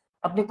আসবে।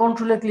 আপনি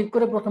কন্ট্রোলে ক্লিক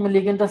করে প্রথমে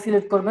লিগ্যান্ডটা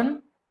সিলেক্ট করবেন,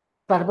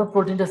 তারপর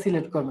প্রোটিনটা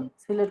সিলেক্ট করবেন।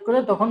 সিলেক্ট করে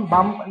তখন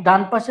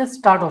ডান পাশে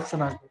স্টার্ট অপশন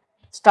আসবে,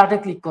 স্টার্টে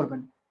ক্লিক করবেন।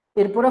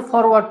 এরপরে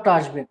ফরওয়ার্ডটা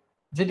আসবে।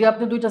 যদি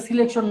আপনি দুইটা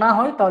সিলেকশন না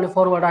হয় তাহলে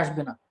ফরওয়ার্ড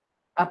আসবে না।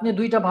 আপনি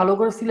দুইটা ভালো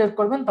করে সিলেক্ট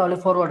করবেন তাহলে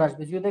ফরওয়ার্ড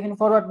আসবে। যদি দেখেন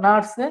ফরওয়ার্ড না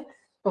আসছে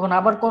তখন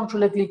আবার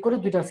কন্ট্রোলে ক্লিক করে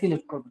দুইটা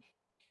সিলেক্ট করবেন।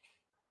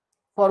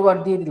 ফরওয়ার্ড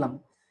দিয়ে দিলাম।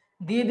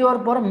 দিয়ে দেওয়ার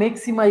পর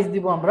ম্যাক্সিমাইজ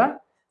দিব আমরা।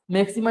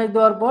 ম্যাক্সিমাইজ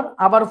দেওয়ার পর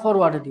আবার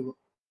ফরওয়ার্ডে দিব।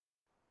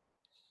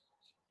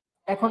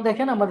 এখন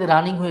দেখেন আমাদের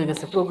রানিং হয়ে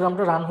গেছে,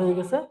 প্রোগ্রামটা রান হয়ে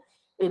গেছে।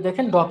 এই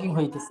দেখেন ডকিং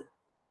হইতেছে।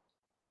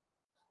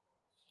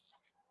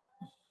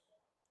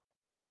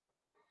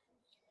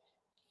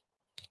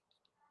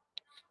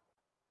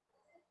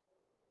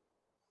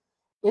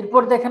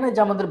 এরপর দেখেন যে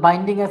আমাদের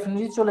বাইন্ডিং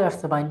অ্যাফিনিটি চলে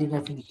আসছে। বাইন্ডিং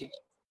অ্যাফিনিটি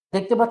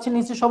দেখতে পাচ্ছেন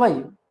নিচে সবাই?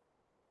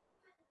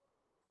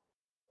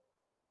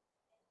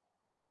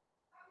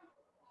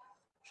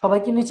 সবাই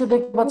কি নিচে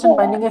দেখতে জি পাচ্ছেন ভাইয়া,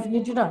 বাইন্ডিং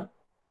অ্যাফিনিটিটা?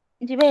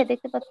 জি ভাইয়া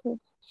দেখতে পাচ্ছি।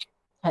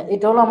 হ্যাঁ,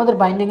 এটা হলো আমাদের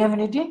বাইন্ডিং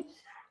অ্যাফিনিটি।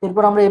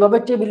 এরপর আমরা এভাবে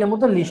টেবিলের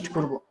মধ্যে লিস্ট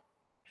করব।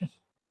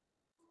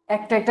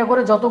 একটা একটা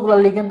করে যতগুলো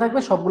লিগেন্ড থাকবে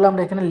সবগুলো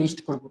আমরা এখানে লিস্ট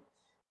করব।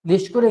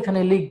 লিস্ট করে এখানে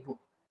লিখব।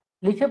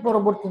 লিখে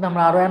পরবর্তীতে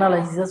আমরা আরো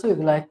অ্যানালাইসিস আছে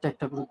ওইগুলো একটা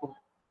একটা করে করব।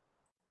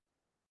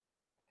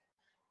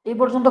 এই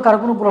পর্যন্ত কার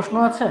কোনো প্রশ্ন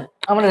আছে?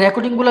 আমরা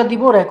রেকর্ডিং গুলা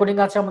দিব, রেকর্ডিং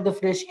আছে আমাদের,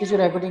 ফ্রেশ কিছু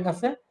রেকর্ডিং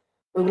আছে,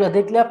 ওইগুলা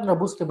দেখলে আপনারা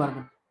বুঝতে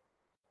পারবেন।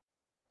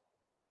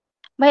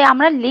 ভাই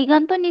আমরা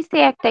লিগান তো নিচ্ছি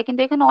একটা,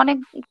 কিন্তু এখানে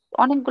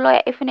অনেকগুলো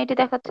এফিনিটি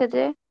দেখাচ্ছে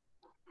যে।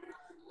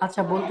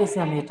 আচ্ছা বলতেছি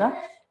আমি এটা,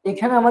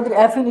 এখানে আমাদের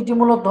অ্যাফিনিটি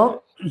মূলত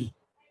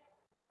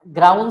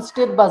গ্রাউন্ড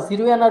স্টেট বা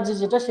জিরো এনার্জি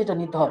যেটা সেটা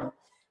নিতে হবে।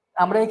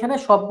 আমরা এখানে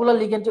সবগুলা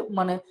লিগেন্ড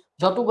মানে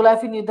যতগুলো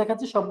অ্যাফিনিটি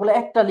দেখাচ্ছে সবগুলো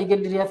একটা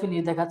লিগেন্ডের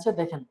অ্যাফিনিটি দেখাচ্ছে।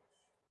 দেখেন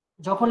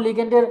যখন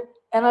লিগেন্ডের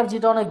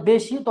এনার্জিটা অনেক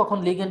বেশি তখন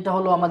লিগেন্ডটা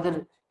হলো আমাদের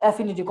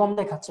অ্যাফিনিটি কম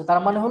দেখাচ্ছে। তার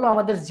মানে হলো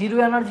আমাদের জিরো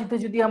এনার্জিতে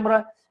যদি আমরা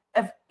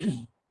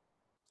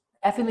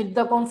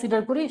অ্যাফিনিটিটা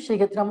কনসিডার করি সেই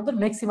ক্ষেত্রে আমাদের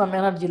ম্যাক্সিমাম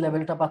এনার্জি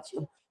লেভেলটা পাচ্ছি,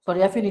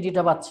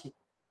 অ্যাফিনিটিটা পাচ্ছি।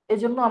 এই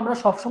জন্য আমরা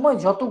সবসময়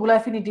যতগুলো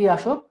অ্যাফিনিটি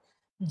আসুক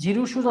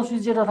জিরো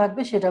সোজাসুজি যেটা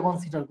থাকবে সেটা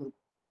কনসিডার করি।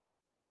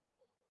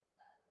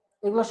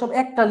 এগুলো সব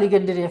একটা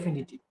লিগেন্ডের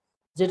অ্যাফিনিটি,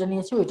 যেটা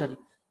নিয়েছি ওইটারই।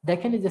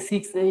 দেখেন এই যে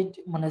 6, 8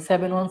 মানে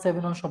 7, 1, 7,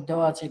 1 সব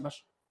দেওয়া আছে এই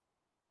পাশে।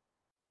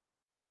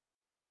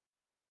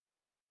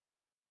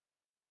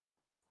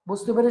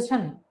 বুঝতে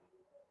পেরেছেন?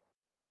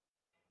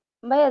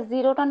 ভাইয়া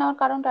জিরোটা নেওয়ার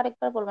কারণটা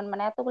আরেকবার বলবেন,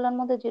 মানে এতগুলোর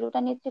মধ্যে জিরোটা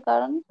নিচ্ছি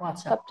কারণ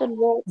আচ্ছা, সবচেয়ে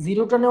লো।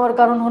 জিরোটা নেওয়ার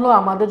কারণ হলো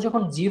আমাদের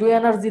যখন জিরো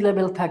এনার্জি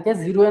লেভেল থাকে,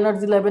 জিরো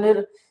এনার্জি লেভেলের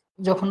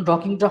যখন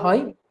ডকিংটা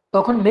হয়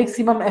তখন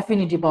ম্যাক্সিমাম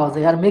অ্যাফিনিটি পাওয়া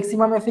যায়, আর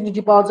ম্যাক্সিমাম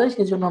অ্যাফিনিটি পাওয়া যায়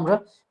সেই জন্য আমরা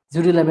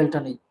জিরো লেভেলটা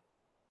নেই।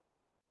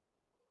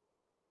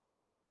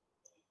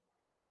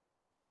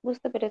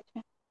 বুঝতে পেরেছি।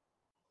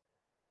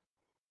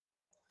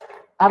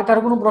 আর কার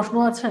কোনো প্রশ্ন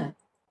আছে?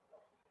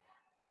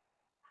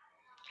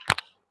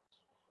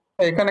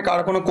 এখানে কার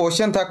কোনো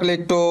কোশ্চেন থাকলে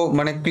একটু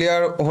মানে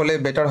ক্লিয়ার হলে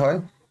বেটার হয়।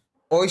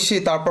 ঐশী,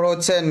 তারপর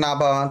হচ্ছে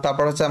নাবা,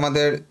 তারপর হচ্ছে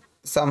আমাদের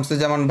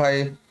শামসুজ্জামান ভাই,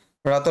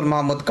 রাতুল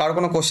মাহমুদ, কার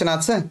কোনো কোশ্চেন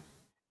আছে?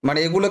 মানে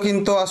এগুলো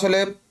কিন্তু আসলে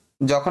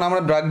যখন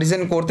আমরা ড্রাগ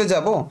ডিজাইন করতে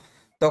যাব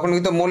তখন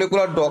কিন্তু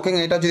মলিকুলার ডকিং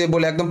এটা যদি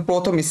বলি একদম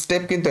প্রথম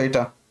স্টেপ কিন্তু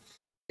এটা।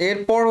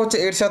 এরপর হচ্ছে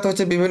এর সাথে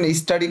হচ্ছে বিভিন্ন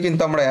স্টাডি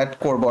কিন্তু আমরা অ্যাড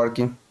করব আর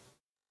কি।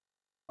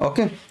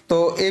 ওকে, তো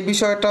এই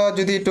বিষয়টা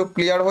যদি একটু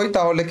ক্লিয়ার হয়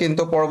তাহলে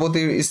কিন্তু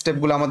পরবর্তী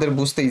স্টেপগুলো আমাদের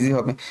বুঝতে ইজি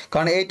হবে,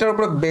 কারণ এইটার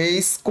উপর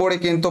বেস করে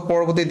কিন্তু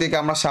পরবর্তী দিকে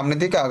আমরা সামনের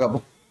দিকে আগাবো।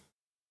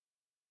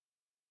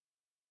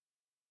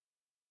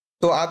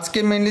 তো আজকে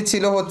মেনলি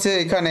ছিল হচ্ছে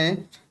এখানে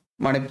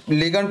মানে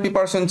লিগ্যান্ড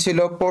প্রিপারেশন ছিল,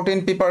 প্রোটিন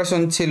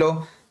প্রিপারেশন ছিল,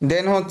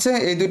 দেন হচ্ছে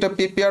এই দুইটা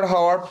প্রিপেয়ার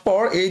হওয়ার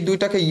পর এই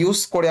দুইটাকে ইউজ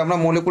করে আমরা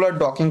মলিকুলার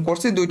ডকিং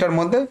করছি, দুইটার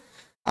মধ্যে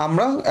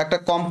আমরা একটা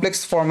কমপ্লেক্স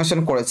ফর্মেশন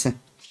করেছি।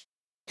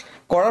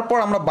 করার পর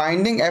আমরা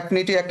বাইন্ডিং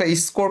অ্যাফিনিটি একটা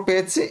স্কোর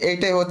পেয়েছি,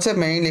 এইটাই হচ্ছে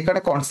মেইন এখানে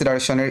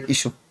কনসিডারেশনের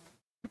ইস্যু।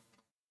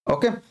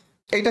 ওকে,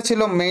 এইটা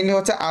ছিল মেইনলি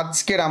হচ্ছে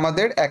আজকের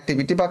আমাদের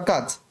অ্যাক্টিভিটি বা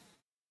কাজ।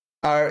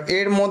 আর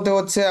এর মধ্যে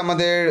হচ্ছে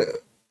আমাদের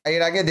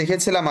এর আগে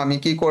দেখেছিলাম আমি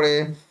কি করে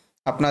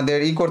আপনাদের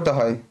করতে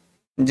হয়,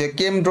 যে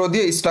কেম ড্র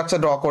দিয়ে স্ট্রাকচার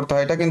ড্র করতে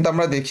হয়, এটা কিন্তু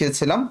আমরা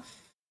দেখিয়েছিলাম।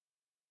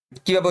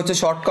 কিভাবে হচ্ছে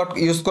শর্টকাট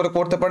ইউজ করে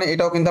করতে পারেন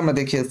এটাও কিন্তু আমরা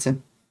দেখিয়েছি।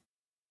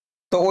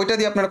 তো ওইটা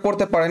দিয়ে আপনারা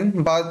করতে পারেন,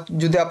 বা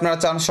যদি আপনারা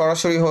চান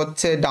সরাসরি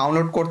হচ্ছে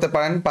ডাউনলোড করতে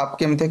পারেন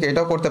পাবকেম থেকে,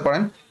 এটাও করতে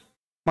পারেন।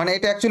 মানে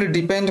এটা অ্যাকচুয়ালি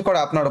ডিপেন্ড করে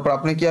আপনার উপর,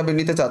 আপনি কিভাবে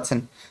নিতে চাচ্ছেন।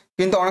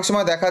 কিন্তু অনেক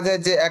সময় দেখা যায়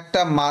যে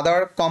একটা মাদার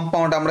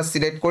কম্পাউন্ড আমরা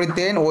সিলেক্ট করি,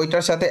 দেন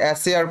ওইটার সাথে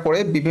অ্যাসেয়ার করে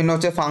বিভিন্ন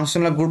হচ্ছে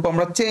ফাংশনাল গ্রুপ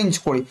আমরা চেঞ্জ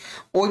করি,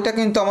 ওইটা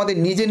কিন্তু আমাদের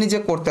নিজে নিজে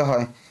করতে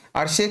হয়।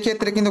 আর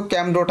সেক্ষেত্রে কিন্তু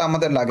ক্যামড্রোটা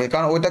আমাদের লাগে,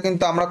 কারণ ওইটা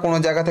কিন্তু আমরা কোনো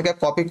জায়গা থেকে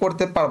কপি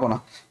করতে পারবো না,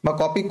 বা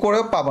কপি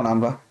করেও পাবো না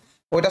আমরা।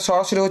 ওইটা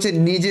সরাসরি হচ্ছে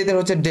নিজেদের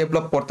হচ্ছে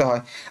ডেভেলপ করতে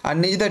হয়। আর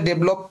নিজেদের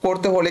ডেভেলপ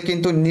করতে হলে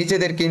কিন্তু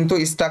নিজেদের কিন্তু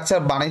স্ট্রাকচার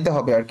বানাইতে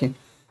হবে আর কি।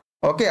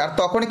 ওকে, আর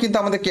তখনই কিন্তু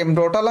আমাদের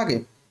ক্যামড্রোটা লাগে।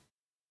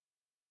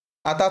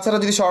 আর তাছাড়া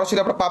যদি সরাসরি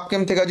আমরা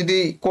পাবকেম থেকে যদি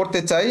করতে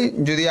চাই,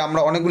 যদি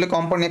আমরা অনেকগুলি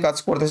কোম্পানি নিয়ে কাজ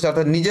করতে চাই,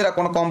 অর্থাৎ নিজেরা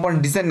কোনো কোম্পানি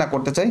ডিজাইন না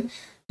করতে চাই,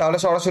 তাহলে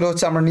সরাসরি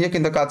হচ্ছে আমরা নিয়ে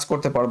কিন্তু কাজ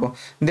করতে পারবো।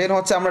 দেন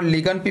হচ্ছে আমরা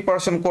লিগ্যান্ড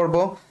প্রিপারেশন করব,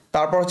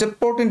 তারপর হচ্ছে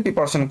প্রোটিন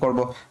প্রিপারেশন করব।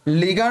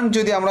 লিগ্যান্ড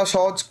যদি আমরা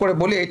সহজ করে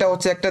বলি, এটা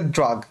হচ্ছে একটা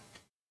ড্রাগ,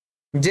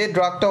 যে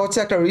ড্রাগটা হচ্ছে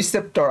একটা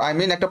রিসেপ্টর, আই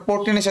মিন একটা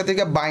প্রোটিনের সাথে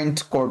বাইন্ড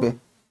করবে,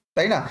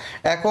 তাই না?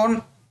 এখন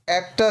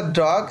একটা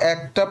ড্রাগ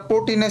একটা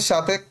প্রোটিনের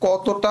সাথে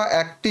কতটা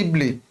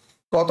অ্যাক্টিভলি,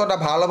 কতটা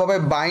ভালোভাবে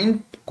বাইন্ড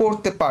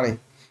করতে পারে,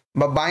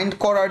 বা বাইন্ড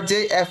করার যে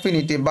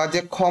অ্যাফিনিটি বা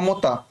যে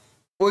ক্ষমতা,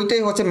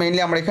 ওইটাই হচ্ছে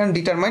মেইনলি আমরা এখানে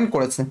ডিটারমাইন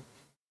করেছে।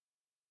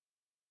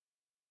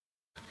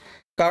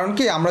 কারণ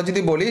কি, আমরা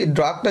যদি বলি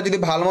ড্রাগটা যদি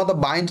ভালো মতো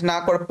বাইন্ড না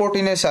করে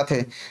প্রোটিনের সাথে,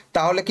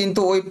 তাহলে কিন্তু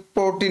ওই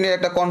প্রোটিনের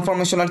একটা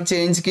কনফরমেশনাল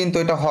চেঞ্জ কিন্তু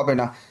এটা হবে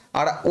না।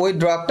 আর ওই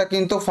ড্রাগটা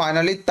কিন্তু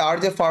ফাইনালি তার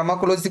যে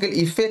ফার্মাকোলজিক্যাল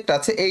ইফেক্ট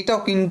আছে এইটাও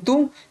কিন্তু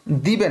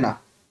দিবে না,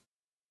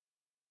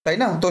 তাই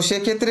না? তো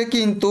সেক্ষেত্রে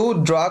কিন্তু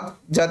ড্রাগ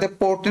যাতে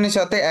প্রোটিনের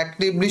সাথে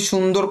অ্যাক্টিভলি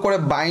সুন্দর করে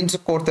বাইন্ড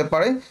করতে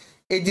পারে,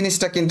 এই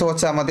জিনিসটা কিন্তু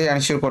হচ্ছে আমাদের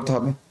এনশিওর করতে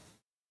হবে।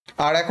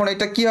 আর এখন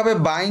এটা কিভাবে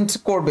বাইন্ড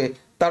করবে,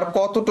 তার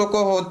কতটুকু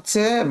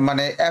হচ্ছে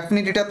মানে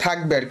অ্যাফিনিটিটা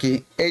থাকবে আর কি,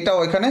 এইটাও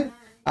এখানে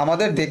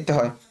আমাদের দেখতে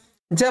হয়।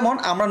 যেমন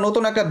আমরা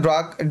নতুন একটা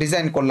ড্রাগ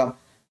ডিজাইন করলাম,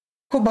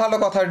 খুব ভালো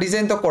কথা,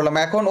 ডিজাইন তো করলাম,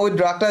 এখন ওই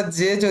ড্রাগটা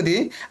যে যদি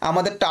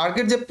আমাদের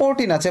টার্গেট যে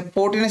প্রোটিন আছে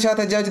প্রোটিনের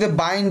সাথে যে যদি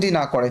বাইন্ডই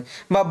না করে,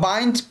 বা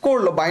বাইন্ড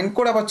করলো, বাইন্ড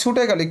করে আবার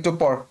ছুটে গেল একটু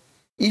পর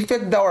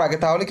ইফেক্ট দেওয়ার আগে,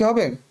 তাহলে কি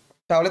হবে?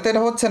 তাহলে তো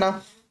এটা হচ্ছে না।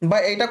 বা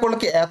এটা করলো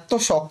কি, এত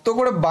শক্ত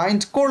করে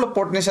বাইন্ড করলো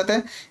প্রোটিনের সাথে,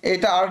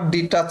 এটা আর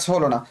ডিটাচ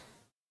হলো না,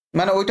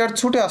 মানে ওইটার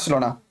ছুটে আসলো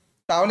না,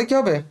 তাহলে কি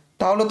হবে?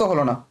 তাহলে তো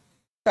হলো না।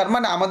 তার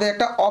মানে আমাদের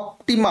একটা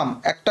অপটিমাম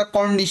একটা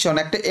কন্ডিশন,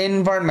 একটা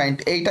এনভায়রনমেন্ট,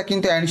 এইটা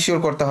কিন্তু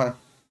এনশিওর করতে হয়,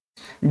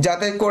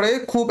 যাতে করে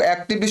খুব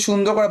অ্যাক্টিভলি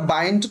সুন্দর করে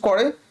বাইন্ড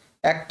করে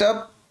একটা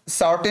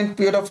সার্টেন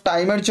পিরিয়ড অফ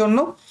টাইমের জন্য।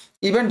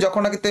 ইভেন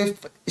যখন নাকি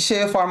সে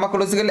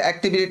ফার্মাকোলজিক্যাল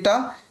অ্যাক্টিভিটিটা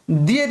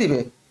দিয়ে দিবে,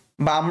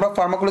 বা আমরা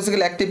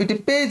ফার্মাকোলজিক্যাল অ্যাক্টিভিটি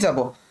পেয়ে যাব,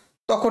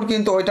 তখন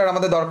কিন্তু ওইটার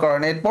আমাদের দরকার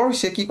হয় না। এরপর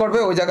সে কি করবে,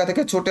 ওই জায়গা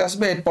থেকে ছুটে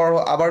আসবে, এরপর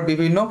আবার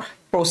বিভিন্ন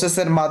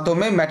প্রসেসের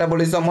মাধ্যমে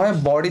মেটাবলিজম হয়ে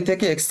বডি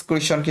থেকে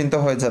এক্সক্রিশন কিন্তু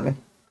হয়ে যাবে।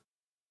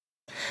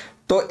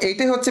 তো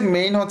এইটাই হচ্ছে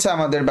মেইন হচ্ছে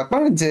আমাদের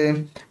ব্যাপার, যে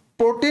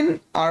প্রোটিন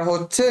আর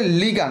হচ্ছে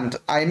লিগ্যান্ড,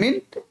 আই মিন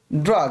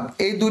ড্রাগ,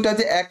 এই দুইটা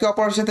যে একে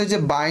অপরের সাথে যে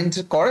বাইন্ড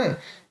করে,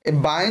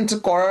 বাইন্ড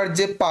করার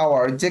যে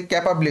পাওয়ার, যে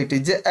ক্যাপাবিলিটি,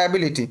 যে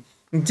অ্যাবিলিটি,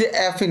 যে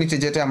অ্যাফিনিটি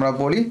যেটা আমরা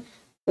বলি,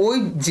 ওই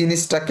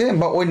জিনিসটাকে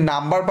বা ওই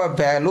নাম্বার বা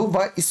ভ্যালু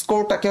বা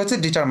স্কোরটাকে হচ্ছে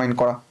ডিটারমাইন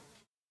করা।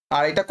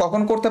 আর এটা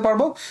কখন করতে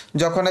পারবো,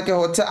 যখন নাকি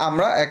হচ্ছে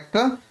আমরা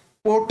একটা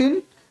প্রোটিন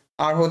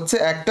আর হচ্ছে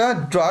একটা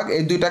ড্রাগ,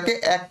 এই দুইটাকে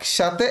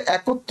একসাথে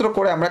একত্র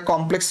করে আমরা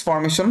কমপ্লেক্স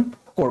ফর্মেশন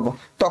করব,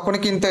 তখনই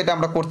কিন্তু এটা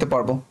আমরা করতে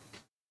পারবো।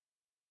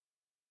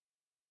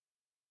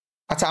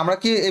 আচ্ছা, আমরা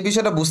কি এই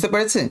বিষয়টা বুঝতে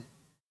পেরেছি?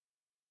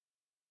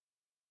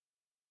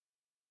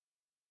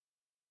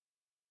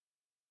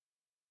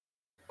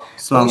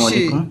 আসসালামু ঐশী,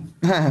 আলাইকুম।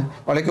 হ্যাঁ হ্যাঁ,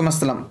 ওয়ালাইকুম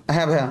আসসালাম,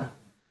 হ্যাঁ ভাইয়া।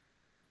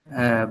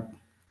 আহ,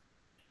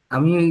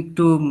 আমি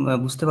একটু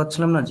বুঝতে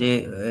পারছিলাম না যে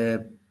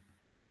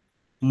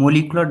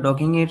মলিকুলার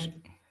ডকিং এর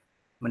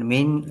মানে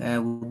মেইন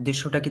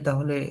উদ্দেশ্যটা কি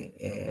তাহলে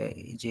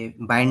এই যে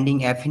বাইন্ডিং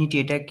অ্যাফিনিটি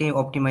এটাকে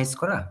অপটিমাইজ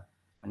করা,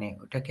 মানে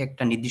ওটাকে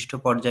একটা নির্দিষ্ট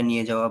পর্যায়ে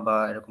নিয়ে যাওয়া বা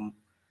এরকম,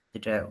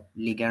 যেটা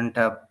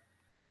লিগ্যান্ডটা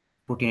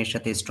প্রোটিনের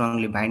সাথে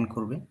স্ট্রংলি বাইন্ড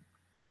করবে।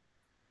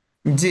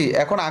 জি,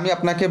 এখন আমি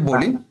আপনাকে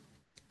বলি।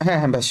 হ্যাঁ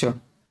হ্যাঁ ভাই sure।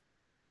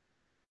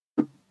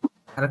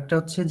 আরেকটা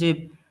হচ্ছে যে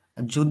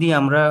যদি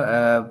আমরা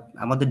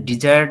আমাদের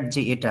ডিজায়ার্ড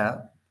যে এটা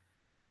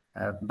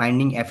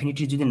বাইন্ডিং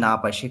অ্যাফিনিটি যদি না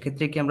পাই,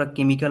 সেক্ষেত্রে কি আমরা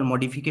কেমিক্যাল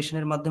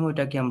মডিফিকেশনের মাধ্যমে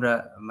ওটাকে আমরা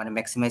মানে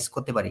ম্যাক্সিমাইজ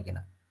করতে পারি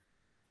কিনা?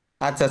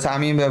 আচ্ছা আচ্ছা,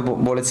 আমি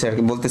বলেছি আর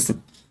কি, বলতেছি।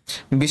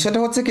 বিষয়টা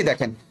হচ্ছে কি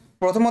দেখেন,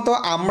 প্রথমত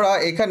আমরা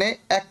এখানে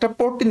একটা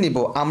প্রোটিন নিব,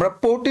 আমরা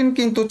প্রোটিন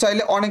কিন্তু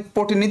চাইলে অনেক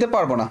প্রোটিন নিতে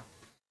পারবো না।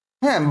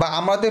 হ্যাঁ, বা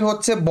আমাদের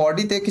হচ্ছে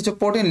বডিতে কিছু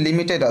প্রোটিন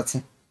লিমিটেড আছে।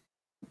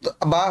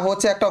 বা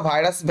হচ্ছে একটা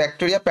ভাইরাস,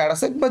 ব্যাকটেরিয়া,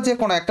 প্যারাসাইট বা যে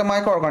কোনো একটা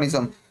মাইক্রো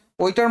অর্গানিজম,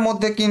 ওইটার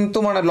মধ্যে কিন্তু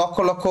মানে লক্ষ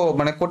লক্ষ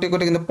মানে কোটি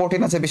কোটি কিন্তু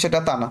প্রোটিন আছে,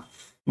 বিষয়টা তা না।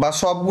 বা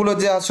সবগুলো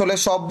যে আসলে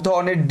সব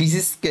ধরনের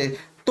ডিজিজকে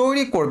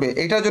তৈরি করবে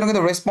এটার জন্য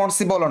কিন্তু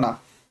রেসপন্সিবলও না।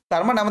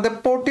 তার মানে আমাদের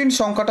প্রোটিন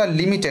সংখ্যাটা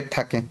লিমিটেড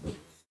থাকে।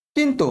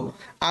 কিন্তু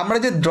আমরা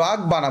যে ড্রাগ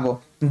বানাবো,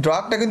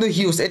 ড্রাগটা কিন্তু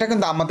হিউজ, এটা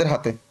কিন্তু আমাদের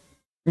হাতে।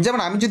 যেমন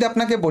আমি যদি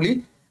আপনাকে বলি,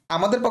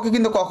 আমাদের পক্ষে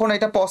কিন্তু কখনো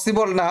এটা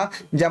পসিবল না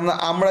যে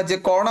আমরা যে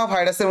করোনা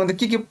ভাইরাসের মধ্যে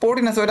কি কি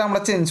প্রোটিন আছে ওটা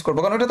আমরা চেঞ্জ করবো,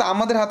 কারণ ওটা তো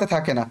আমাদের হাতে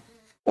থাকে না।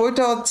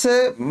 ওইটা হচ্ছে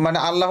মানে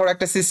আল্লাহর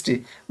একটা সৃষ্টি,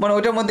 মানে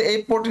ওইটার মধ্যে এই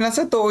প্রোটিন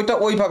আছে তো ওইটা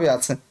ওইভাবে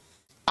আছে।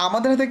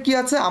 আমাদের হাতে কি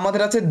আছে,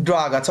 আমাদের আছে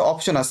ড্রাগ আছে,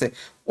 অপশন আছে।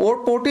 ওর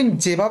প্রোটিন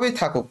যেভাবেই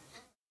থাকুক,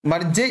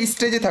 মানে যে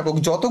স্টেজে থাকুক,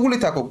 যতগুলি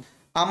থাকুক,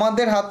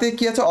 আমাদের হাতে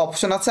কি আছে,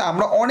 অপশন আছে।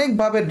 আমরা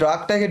অনেকভাবে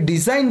ড্রাগটাকে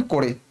ডিজাইন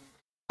করে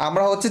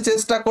আমরা হচ্ছে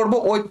চেষ্টা করব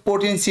ওই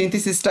প্রোটিন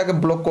সিনথেসিসটাকে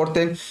ব্লক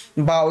করতে,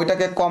 বা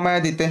ওইটাকে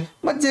কমায় দিতে,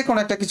 বা যে কোনো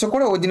একটা কিছু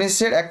করে ওই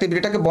জিনিসের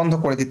অ্যাক্টিভিটিটাকে বন্ধ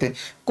করে দিতে।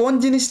 কোন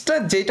জিনিসটা,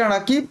 যেটা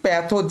নাকি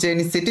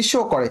প্যাথোজেনিসিটি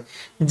শো করে,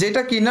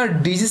 যেটা কিনা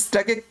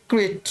ডিজিজটাকে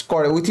ক্রিয়েট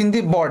করে উইথিন দি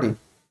বডি,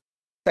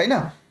 তাই না?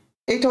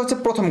 এইটা হচ্ছে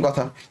প্রথম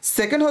কথা।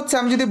 সেকেন্ড হচ্ছে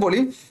আমি যদি বলি,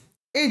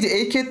 এই যে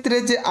এই ক্ষেত্রে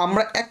যে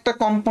আমরা একটা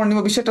কম্পাউন্ড নিব,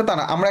 বিষয়টা তা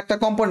না। আমরা একটা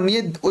কম্পাউন্ড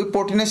নিয়ে ওই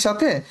প্রোটিনের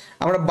সাথে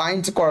আমরা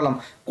বাইন্ড করালাম,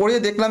 করিয়ে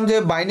দেখলাম যে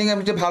বাইন্ডিং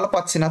আমি যে ভালো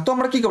পাচ্ছি না, তো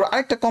আমরা কি করবো,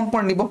 আরেকটা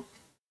কম্পাউন্ড নিব।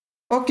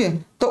 ওকে,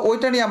 তো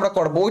ওইটা নিয়ে আমরা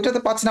করবো, ওইটাতে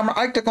পাচ্ছি না, আমরা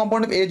আরেকটা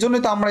কম্পাউন্ড নিব। এই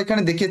জন্যই তো আমরা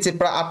এখানে দেখিয়েছি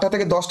প্রায় 8টা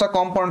থেকে 10টা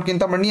কম্পাউন্ড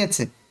কিন্তু আমরা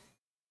নিয়েছি,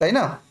 তাই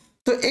না?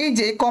 তো এই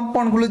যে এই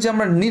কম্পাউন্ডগুলো যে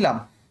আমরা নিলাম,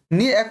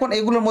 নিয়ে এখন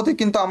এগুলোর মধ্যে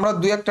কিন্তু আমরা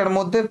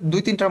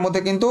দুই তিনটার মধ্যে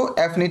কিন্তু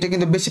অ্যাফিনিটি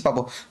কিন্তু বেশি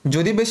পাবো।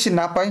 যদি বেশি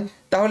না পাই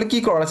তাহলে কি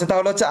করার আছে,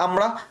 তাহলে হচ্ছে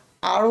আমরা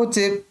আরও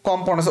যে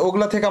কম্পাউন্ড আছে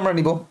ওগুলা থেকে আমরা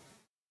নিব।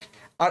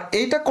 আর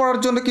এইটা করার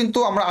জন্য কিন্তু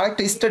আমরা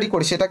আরেকটা স্টাডি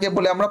করি, সেটাকে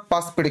বলে আমরা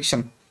পাস প্রেডিকশন।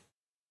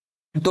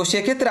 তো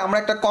সেক্ষেত্রে আমরা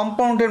একটা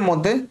কম্পাউন্ডের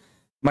মধ্যে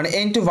মানে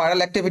এন্টি ভাইরাল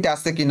অ্যাক্টিভিটি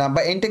আছে কিনা,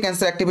 বা এন্টি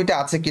ক্যান্সার অ্যাক্টিভিটি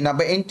আছে কিনা,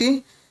 বা এন্টি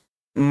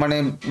মানে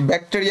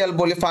ব্যাকটেরিয়াল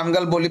বলি,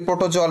 ফাঙ্গাল বলি,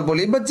 প্রোটোজোয়াল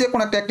বলি, বা যে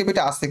কোনো একটা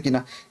অ্যাক্টিভিটি আছে কিনা,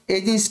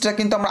 এই জিনিসটা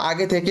কিন্তু আমরা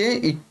আগে থেকে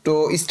একটু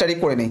স্টাডি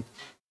করে নিই।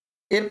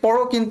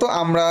 এরপরও কিন্তু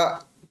আমরা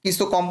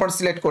কিছু কম্পাউন্ড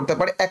সিলেক্ট করতে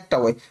পারি, একটা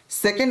ওয়ে।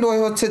 সেকেন্ড ওয়ে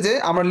হচ্ছে যে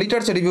আমরা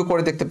লিটারেচার রিভিউ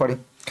করে দেখতে পারি।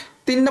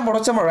 3 নম্বর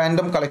হচ্ছে আমরা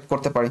র্যান্ডম কালেক্ট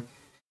করতে পারি।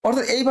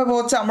 অর্থাৎ এইভাবে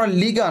হচ্ছে আমরা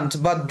লিগ্যান্ড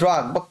বা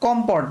ড্রাগ বা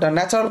কম্পাউন্ড,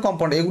 ন্যাচারাল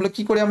কম্পাউন্ড, এগুলো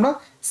কি করি, আমরা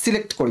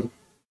সিলেক্ট করি।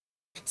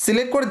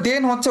 সিলেক্ট করে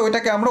দেন হচ্ছে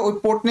ওইটাকে আমরা ওই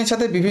প্রোটিনের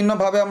সাথে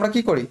বিভিন্নভাবে আমরা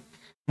কি করি,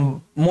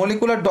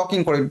 মলিকুলার ডকিং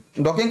করি।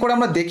 ডকিং করে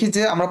আমরা দেখি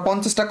যে আমরা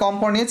 50টা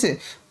কম্পাউন্ড নিয়েছি,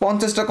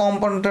 50টা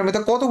কম্পাউন্ডের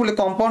মধ্যে কতগুলি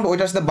কম্পাউন্ড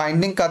ওইটার সাথে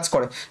বাইন্ডিং কাজ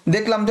করে।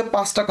 দেখলাম যে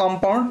 5টা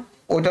কম্পাউন্ড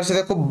ওইটার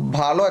সাথে খুব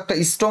ভালো একটা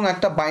স্ট্রং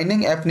একটা বাইন্ডিং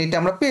অ্যাফিনিটি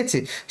আমরা পেয়েছি।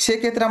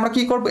 সেক্ষেত্রে আমরা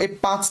কি করব, এই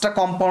 5টা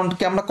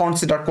কম্পাউন্ডকে আমরা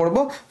কনসিডার করব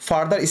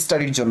ফার্দার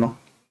স্টাডির জন্য।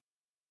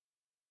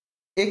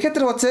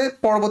 এক্ষেত্রে হচ্ছে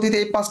পরবর্তীতে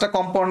এই 5টা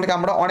কম্পাউন্ডকে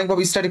আমরা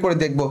অনেকভাবে স্টাডি করে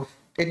দেখব,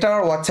 এটা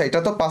আচ্ছা এটা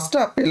তো 5টা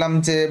পেলাম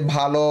যে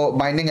ভালো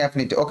বাইন্ডিং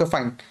অ্যাফিনিটি, ওকে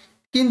ফাইন।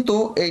 কিন্তু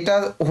এইটা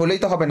হলেই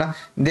তো হবে না,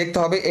 দেখতে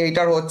হবে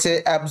এইটার হচ্ছে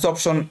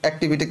অ্যাবজর্পশন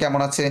অ্যাক্টিভিটি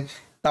কেমন আছে,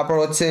 তারপর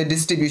হচ্ছে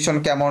ডিস্ট্রিবিউশন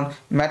কেমন,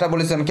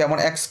 মেটাবলিজম কেমন,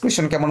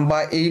 এক্সক্রিশন কেমন, বা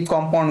এই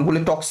কম্পাউন্ডগুলি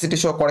টক্সিসিটি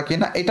শো করে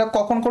কিনা। এটা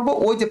কখন করব,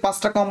 ওই যে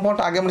 5টা কম্পাউন্ড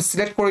আগে আমরা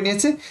সিলেক্ট করে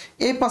নিয়েছি,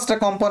 এই 5টা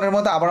কম্পাউন্ডের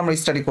মধ্যে আবার আমরা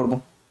স্টাডি করব।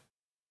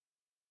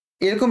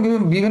 এরকম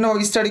বিভিন্ন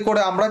স্টাডি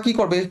করে আমরা কি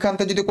করবো, এখান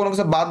থেকে যদি কোনো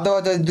কিছু বাদ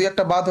দেওয়া যায়, দুই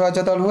একটা বাদ হয়ে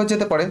যায় তাহলে হয়ে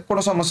যেতে পারে,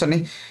 কোনো সমস্যা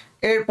নেই।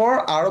 এরপর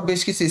আরো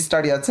বেশ কিছু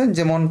স্টাডি আছে,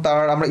 যেমন তার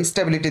আমরা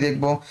স্টেবিলিটি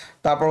দেখব,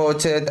 তারপর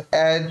হচ্ছে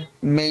অ্যাড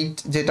মেইট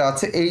যেটা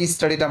আছে এই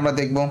স্টাডিটা আমরা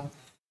দেখব।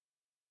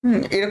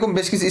 এরকম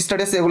বেশ কিছু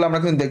স্টাডি আছে, এগুলো আমরা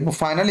কিন্তু দেখবো।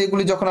 ফাইনালি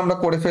এগুলি যখন আমরা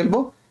করে ফেলবো,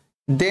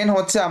 দেন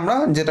হচ্ছে আমরা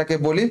যেটাকে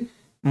বলি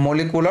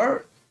মলিকুলার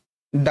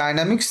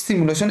ডাইনামিক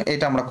সিমুলেশন,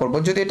 এটা আমরা করব।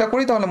 যদি এটা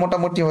করি তাহলে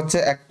মোটামুটি হচ্ছে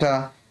একটা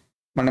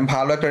মানে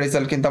ভালো একটা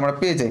রেজাল্ট কিন্তু আমরা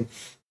পেয়ে যাই।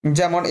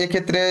 যেমন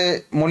এক্ষেত্রে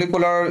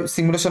মলিকুলার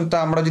সিমুলেশনটা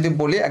আমরা যদি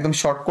বলি একদম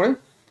শর্ট করে,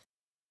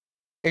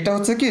 এটা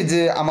হচ্ছে কি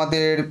যে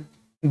আমাদের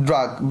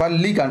ড্রাগ বা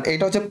লিগ্যান্ড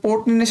এটা হচ্ছে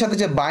প্রোটিনের সাথে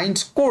যে বাইন্ড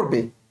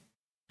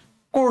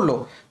করলো,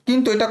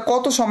 কিন্তু এটা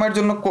কত সময়ের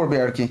জন্য করবে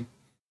আর কি,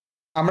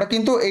 আমরা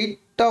কিন্তু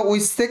এইটা ওই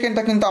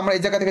সেকেন্ডটা কিন্তু আমরা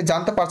এই জায়গা থেকে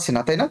জানতে পারছি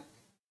না, তাই না?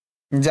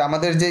 যে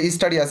আমাদের যে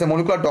স্টাডি আছে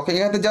মলিকুলার ডকিং,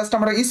 এখানে জাস্ট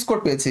আমরা স্কোর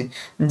পেয়েছি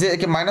যে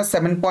একে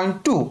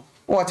 -7.2।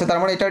 ও আচ্ছা, তার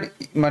মানে এটার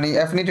মানে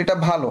অ্যাফিনিটিটা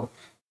ভালো।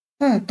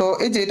 হ্যাঁ, তো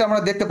এই যে এটা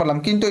আমরা দেখতে পেলাম,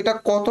 কিন্তু এটা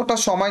কতটা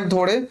সময়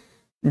ধরে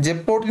যে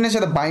প্রোটিনের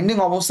সাথে বাইন্ডিং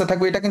অবস্থা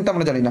থাকবে এটা কিন্তু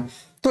আমরা জানি না।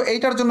 তো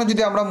এইটার জন্য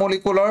যদি আমরা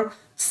মলিকুলার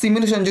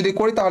সিমুলেশন যদি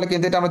করি তাহলে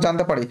কিন্তু এটা আমরা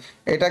জানতে পারি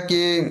এটা কি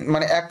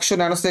মানে 100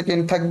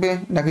 ন্যানোসেকেন্ড থাকবে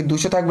নাকি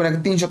 200 থাকবে নাকি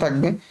 300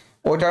 থাকবে,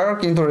 ওইটার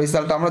কিন্তু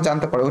রেজাল্ট আমরা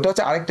জানতে পারি। ওইটা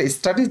হচ্ছে আরেকটা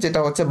স্টাডি যেটা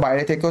হচ্ছে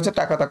বাইরে থেকে হচ্ছে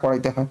টাকাটা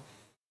করাইতে হয়।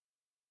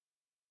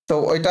 তো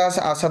ওইটা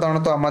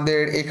সাধারণত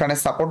আমাদের এখানে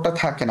সাপোর্টটা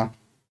থাকে না।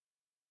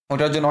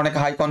 ওটার জন্য অনেক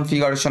হাই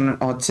কনফিগারেশন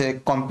হচ্ছে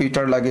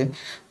কম্পিউটার লাগে,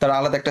 তার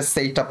আলাদা একটা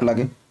সেট আপ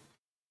লাগে।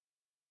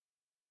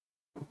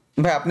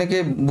 ভাই আপনি কি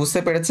বুঝতে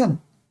পেরেছেন?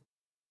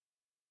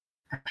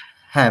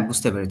 হ্যাঁ,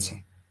 বুঝতে পেরেছি।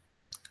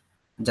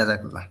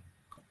 জাযাকাল্লাহ।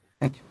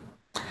 Thank you.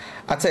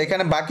 আচ্ছা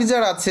এখানে বাকি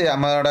যারা আছে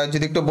আমরা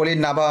যদি একটু বলি,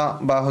 নাবা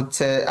বা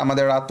হচ্ছে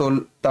আমাদের রাতুল,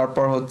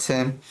 তারপর হচ্ছে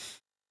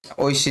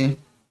ঐশী,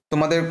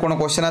 তোমাদের কোনো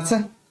কোশ্চেন আছে?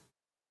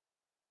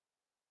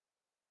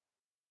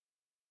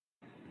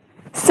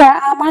 স্যার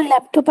আমার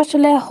ল্যাপটপ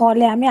আসলে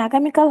হলে, আমি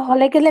আগামীকাল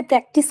হলে গেলে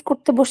প্র্যাকটিস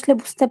করতে বসলে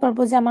বুঝতে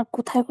পারবো যে আমার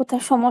কোথায়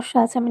কোথায় সমস্যা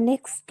আছে, আমি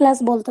নেক্সট ক্লাস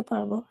বলতে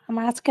পারবো।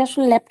 আমার আজকে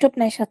আসলে ল্যাপটপ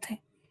নাই সাথে।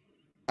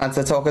 আচ্ছা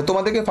আচ্ছা ওকে,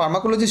 তোমাদের কি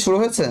ফার্মাকোলজি শুরু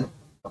হয়েছে?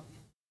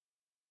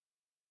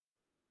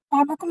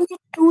 ফার্মাকোলজি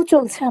 2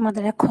 চলছে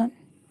আমাদের এখন।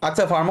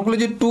 আচ্ছা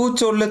ফার্মাকোলজি 2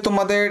 চললে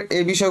তোমাদের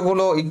এই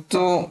বিষয়গুলো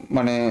একটু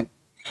মানে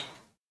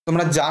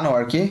তোমরা জানো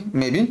আর কি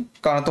মেবি,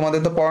 কারণ তোমাদের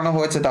তো পড়ানো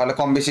হয়েছে তাহলে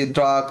কম বেশি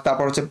ড্রাগ,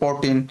 তারপর হচ্ছে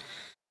প্রোটিন,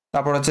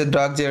 তারপর হচ্ছে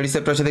ড্রাগ যে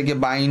রিসেপ্টরের সাথে গিয়ে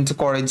বাইন্ড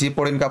করে, জি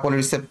পোরিন কাপল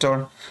রিসেপ্টর,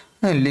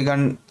 হ্যাঁ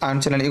লিগ্যান্ড আয়ন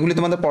চ্যানেল, এগুলি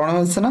তোমাদের পড়ানো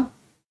হয়েছে না?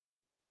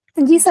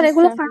 জি স্যার, জি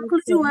এগুলো স্যার,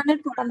 ফার্মাকোলজি 1 এর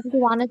পড়া। কম্পিউটার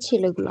ওয়ানে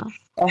ছিল এগুলো।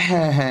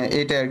 হ্যাঁ হ্যাঁ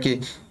এটাই আর কি।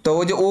 তো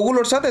ওই যে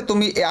ওগুলোর সাথে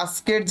তুমি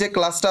আজকের যে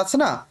ক্লাসটা আছে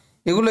না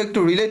এগুলো একটু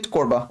রিলেট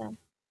করবা,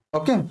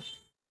 ওকে?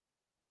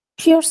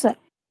 Sure sir.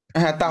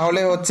 হ্যাঁ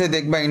তাহলে হচ্ছে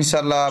দেখবা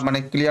ইনশাল্লাহ মানে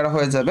ক্লিয়ার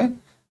হয়ে যাবে।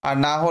 আর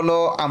না হলো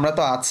আমরা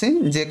তো আছি,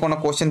 যে কোনো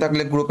কোশ্চেন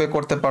থাকলে গ্রুপে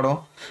করতে পারো,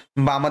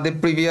 বা আমাদের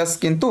প্রিভিয়াস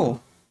কিন্তু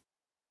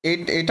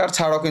এটার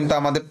ছাড়াও কিন্তু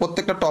আমাদের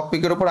প্রত্যেকটা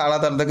টপিকের উপর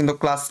আলাদা আলাদা কিন্তু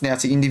ক্লাস নিয়ে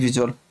আছে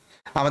ইন্ডিভিজুয়াল,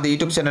 আমাদের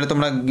ইউটিউব চ্যানেলে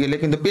তোমরা গেলে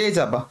কিন্তু পেয়ে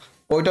যাবা,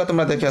 ওইটাও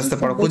তোমরা দেখে জি আসতে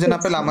স্যার, পারো। খুঁজে না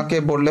পেলে দেখেছি। আমাকে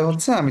বললে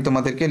হচ্ছে আমি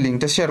তোমাদেরকে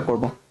লিঙ্কটা শেয়ার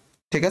করব,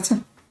 ঠিক আছে?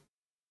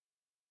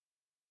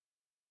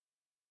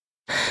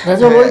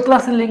 রাজা ওই হ্যাঁ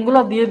ক্লাসের লিঙ্কগুলো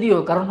দিয়ে দিও,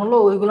 কারণ হলো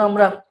ওইগুলো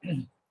আমরা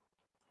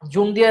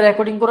জুম দিয়ে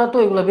রেকর্ডিং করা, তো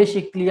এগুলো বেশি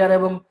ক্লিয়ার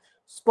এবং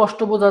স্পষ্ট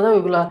বোঝা যায়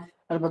ওইগুলা।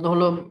 আর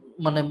হলো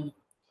মানে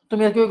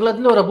তুমি আর কি ওইগুলা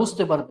দিলে ওরা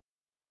বুঝতে পারবে।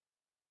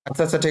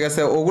 আচ্ছা আচ্ছা ঠিক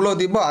আছে, ওগুলো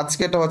দিব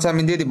আজকে, এটা হচ্ছে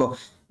আমি দিয়ে দিব।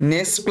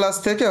 নেক্সট ক্লাস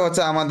থেকে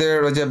হচ্ছে আমাদের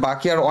ওই যে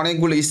বাকি আর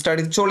অনেকগুলো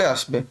স্টাডি চলে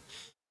আসবে।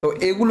 তো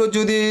এগুলো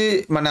যদি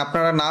মানে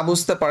আপনারা না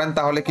বুঝতে পারেন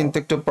তাহলে কিন্তু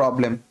একটু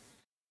প্রবলেম।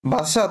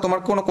 বাদশা তোমার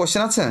কোনো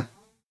কোশ্চেন আছে?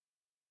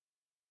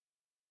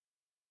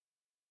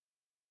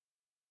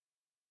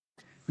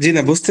 জি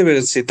না, বুঝতে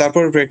পেরেছি।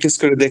 তারপর প্র্যাকটিস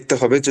করে দেখতে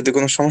হবে, যদি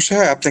কোনো সমস্যা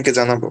হয় আপনাকে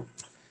জানাবো।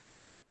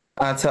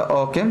 আচ্ছা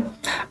ওকে।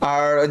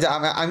 আর ওই যে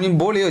আমি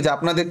বলি ওই যে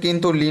আপনাদের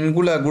কিন্তু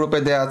লিঙ্কগুলো গ্রুপে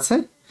দেওয়া আছে,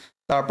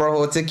 তারপর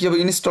হচ্ছে কিভাবে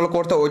ইনস্টল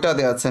করতে ওইটা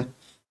দেওয়া আছে,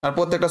 আর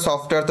প্রত্যেকটা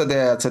সফটওয়্যার তো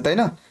দেওয়া আছে তাই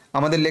না?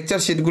 আমাদের লেকচার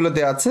শিটগুলো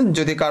দেওয়া আছে,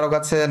 যদি কারো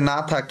কাছে না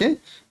থাকে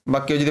বা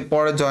কেউ যদি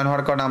পরে জয়েন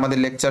হওয়ার কারণে আমাদের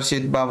লেকচার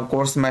শিট বা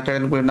কোর্স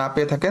ম্যাটেরিয়ালগুলো না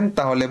পেয়ে থাকেন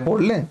তাহলে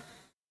বললে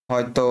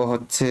হয়তো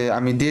হচ্ছে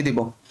আমি দিয়ে দিব।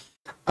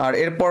 আর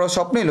এরপরও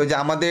স্বপ্ন এলো যে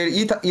আমাদের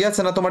ই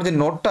আছে না, তোমার যে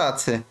নোটটা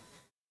আছে,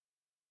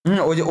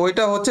 ওই যে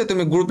ওইটা হচ্ছে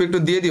তুমি গ্রুপে একটু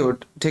দিয়ে দিও,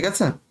 ঠিক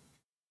আছে?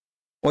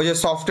 ওই যে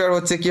সফটওয়্যার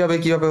হচ্ছে কিভাবে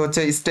কিভাবে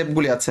হচ্ছে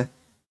স্টেপগুলি আছে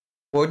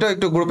ওইটাও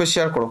একটু গ্রুপে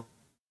শেয়ার করো।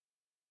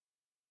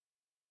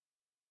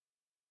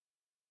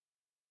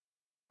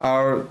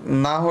 আর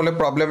না হলে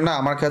প্রবলেম না,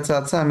 আমার কাছে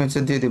আছে, আমি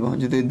হচ্ছে দিয়ে দিব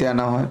যদি দেয়া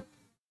না হয়।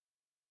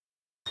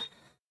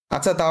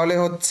 আচ্ছা তাহলে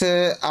হচ্ছে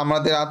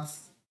আমাদের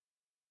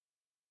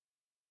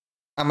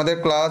আমাদের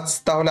ক্লাস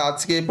তাহলে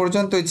আজকে এই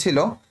পর্যন্তই ছিল।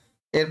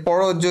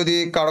 এরপরও যদি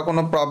কারো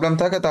কোনো প্রবলেম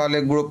থাকে তাহলে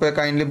গ্রুপে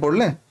কাইন্ডলি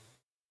বললে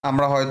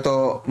আমরা হয়তো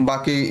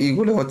বাকি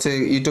ইগুলো হচ্ছে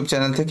ইউটিউব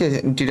চ্যানেল থেকে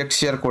ডিরেক্ট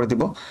শেয়ার করে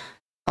দিব।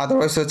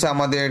 আদারওয়াইজ হচ্ছে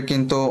আমাদের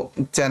কিন্তু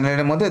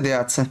চ্যানেলের মধ্যে দেয়া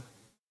আছে,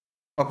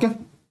 ওকে?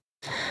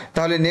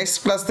 তাহলে নেক্সট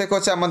ক্লাস থেকে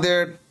হচ্ছে আমাদের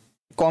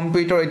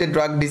কম্পিউটার এডেড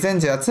ড্রাগ ডিজাইন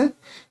যে আছে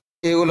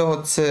এগুলো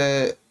হচ্ছে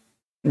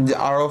যে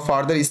আরো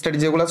ফার্দার স্টাডি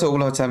যেগুলো আছে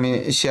ওগুলো হচ্ছে আমি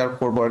শেয়ার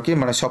করবো আর কি,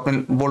 মানে স্বপ্ন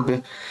বলবে।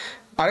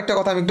 আরেকটা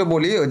কথা আমি একটু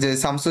বলি, ওই যে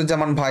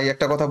শামসুজ্জামান ভাই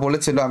একটা কথা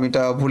বলেছিল, আমি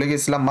এটা ভুলে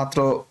গেছিলাম, মাত্র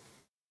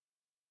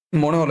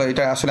মনে হলো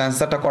এটা আসলে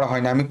অ্যান্সারটা করা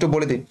হয়নি, আমি একটু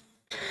বলে দিই।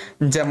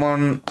 যেমন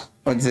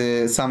ওই যে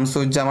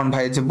শামসুজ্জামান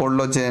ভাই যে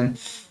বললো যে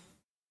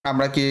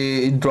আমরা কি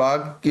ড্রাগ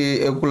কি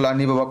এগুলা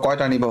নিব বা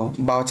কয়টা নিব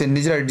বা হচ্ছে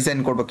নিজেরা ডিজাইন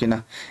করবো কিনা,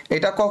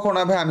 এটা কখন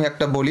হবে আমি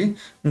একটা বলি।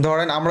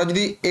 ধরেন আমরা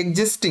যদি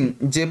এক্সিস্টিং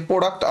যে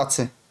প্রোডাক্ট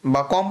আছে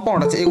বা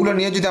কম্পাউন্ড আছে এগুলো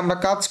নিয়ে যদি আমরা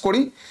কাজ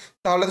করি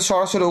তাহলে তো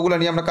সরাসরি ওগুলো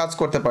নিয়ে আমরা কাজ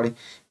করতে পারি।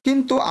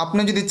 কিন্তু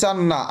আপনি যদি চান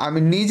না আমি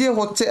নিজে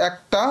হচ্ছে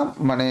একটা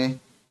মানে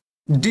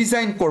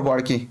ডিজাইন করব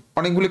আর কি,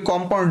 অনেকগুলি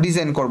কম্পাউন্ড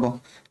ডিজাইন করব,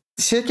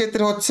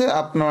 সেক্ষেত্রে হচ্ছে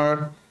আপনার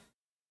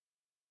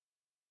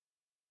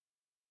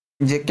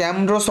যে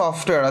ক্যামড্রো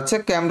সফটওয়্যার আছে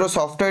ক্যামড্রো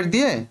সফটওয়্যার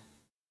দিয়ে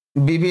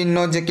বিভিন্ন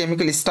যে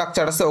কেমিক্যাল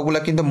স্ট্রাকচার আছে ওগুলা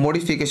কিন্তু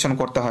মডিফিকেশন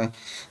করতে হয়।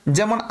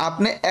 যেমন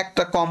আপনি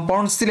একটা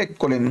কম্পাউন্ড সিলেক্ট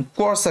করলেন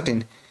কোয়ারসেটিন,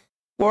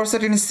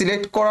 কোয়ারসেটিন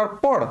সিলেক্ট করার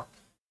পর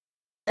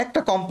একটা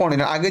কম্পাউন্ড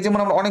নিলাম। আগে যেমন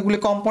আমরা অনেকগুলি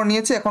কম্পাউন্ড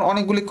নিয়েছি, এখন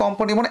অনেকগুলি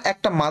কম্পাউন্ড নিব না,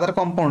 একটা মাদার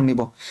কম্পাউন্ড নিব।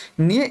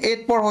 নিয়ে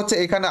এরপর হচ্ছে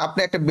এখানে আপনি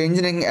একটা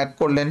বেঞ্জিন রিং অ্যাড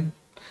করলেন,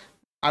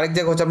 আরেক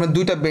জায়গায় হচ্ছে আপনি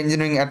দুইটা বেঞ্জিন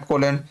রিং অ্যাড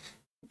করলেন।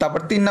 তারপর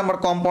 3 নাম্বার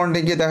কম্পাউন্ডে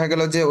গিয়ে দেখা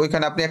গেল যে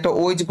ওইখানে আপনি একটা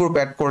ওইচ গ্রুপ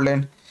অ্যাড করলেন।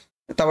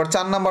 তারপর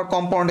 4 নাম্বার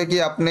কম্পাউন্ডে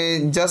গিয়ে আপনি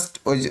জাস্ট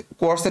ওই যে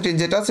কোয়ারসেটিন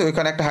যেটা আছে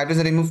ওইখানে একটা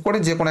হাইড্রোজেন রিমুভ করে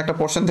যে কোনো একটা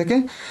পোর্শন থেকে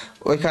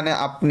ওইখানে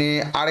আপনি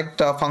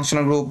আরেকটা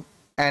ফাংশনাল গ্রুপ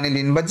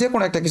অ্যানিলিন বা যে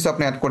কোনো একটা কিছু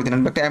আপনি অ্যাড করে দিলেন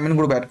বা একটা অ্যামিন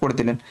গ্রুপ অ্যাড করে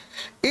দিলেন।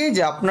 এই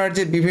যে আপনার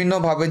যে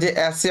বিভিন্নভাবে যে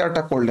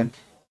অ্যাসিয়ারটা করলেন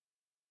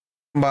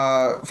বা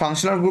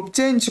ফাংশনাল গ্রুপ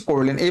চেঞ্জ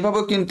করলেন,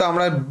 এইভাবেও কিন্তু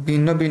আমরা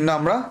ভিন্ন ভিন্ন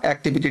আমরা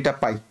অ্যাক্টিভিটিটা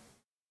পাই।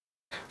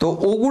 তো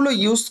ওগুলো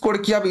ইউজ করে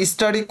কিভাবে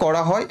স্টাডি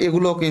করা হয়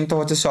এগুলো কিন্তু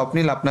হচ্ছে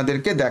স্বপ্নিল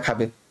আপনাদেরকে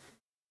দেখাবে।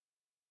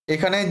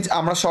 এখানে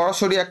আমরা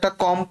সরাসরি একটা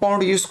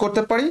কম্পাউন্ড ইউজ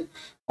করতে পারি,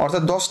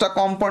 অর্থাৎ 10টা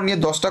কম্পাউন্ড নিয়ে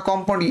 10টা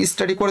কম্পাউন্ড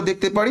স্টাডি করে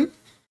দেখতে পারি,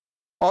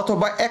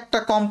 অথবা একটা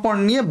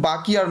কম্পাউন্ড নিয়ে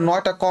বাকি আর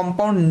 9টা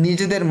কম্পাউন্ড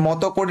নিজেদের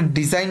মতো করে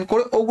ডিজাইন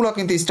করে ওগুলো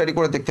কিন্তু স্টাডি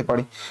করে দেখতে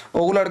পারি।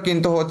 ওগুলোর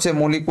কিন্তু হচ্ছে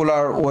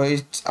মলিকুলার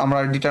ওয়েট আমরা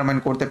ডিটারমাইন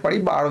করতে পারি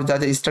বা আরো যা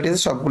যা স্টাডি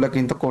আছে সবগুলো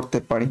কিন্তু করতে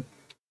পারি।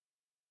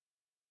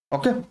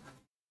 ওকে,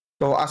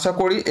 তো আশা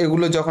করি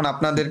এগুলো যখন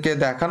আপনাদেরকে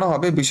দেখানো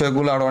হবে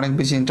বিষয়গুলো আরো অনেক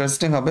বেশি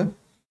ইন্টারেস্টিং হবে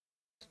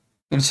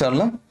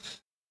ইনশাল্লাহ।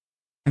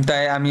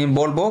 তাই আমি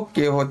বলবো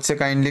কেউ হচ্ছে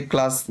কাইন্ডলি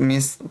ক্লাস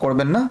মিস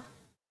করবেন না,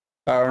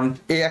 কারণ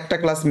এই একটা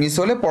ক্লাস মিস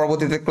হলে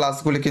পরবর্তীতে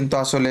ক্লাসগুলি কিন্তু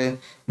আসলে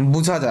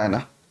বোঝা যায় না।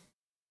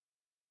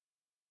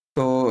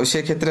 তো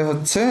সেক্ষেত্রে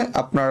হচ্ছে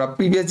আপনারা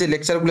প্রিভিয়াস যে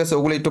লেকচারগুলো আছে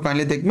ওগুলো একটু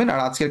কাইন্ডলি দেখবেন, আর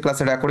আজকের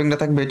ক্লাসের রেকর্ডিংটা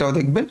থাকবে এটাও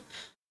দেখবেন,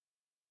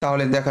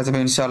 তাহলে দেখা যাবে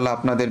ইনশাল্লাহ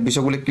আপনাদের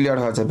বিষয়গুলি ক্লিয়ার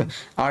হয়ে যাবে।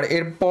 আর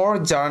এরপর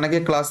যারা নাকি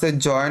ক্লাসে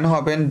জয়েন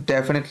হবেন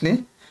ডেফিনেটলি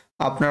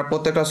আপনার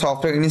প্রত্যেকটা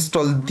সফটওয়্যার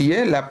ইনস্টল দিয়ে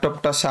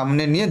ল্যাপটপটা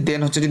সামনে নিয়ে দেন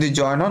হচ্ছে যদি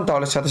জয়েন হন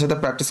তাহলে সাথে সাথে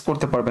প্র্যাকটিস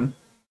করতে পারবেন।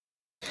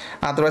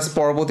 আদারওয়াইজ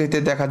পরবর্তীতে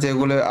দেখা যায়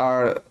এগুলো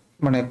আর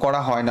মানে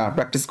করা হয় না,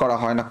 প্র্যাকটিস করা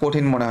হয় না,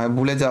 কঠিন মনে হয়,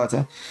 ভুলে যাওয়া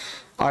যায়।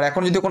 আর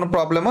এখন যদি কোনো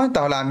প্রবলেম হয়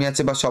তাহলে আমি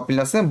আছে বা স্বপ্নিল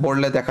আছে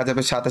বললে দেখা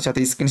যাবে সাথে সাথে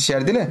স্ক্রিন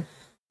শেয়ার দিলে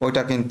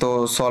ওইটা কিন্তু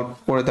সলভ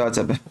করে দেওয়া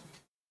যাবে।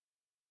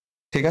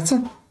 ঠিক আছে।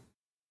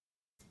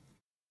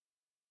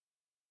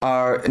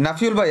 আর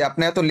নাফিউল ভাই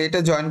আপনি এত লেটে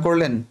জয়েন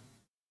করলেন?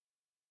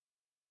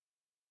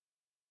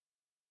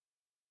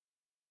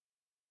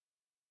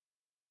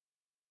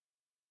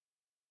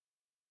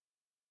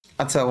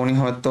 আচ্ছা, উনি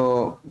হয়তো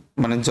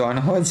মানে জয়েন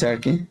হয়েছে আর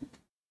কি,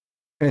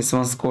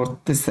 রেসপন্স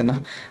করতেছে না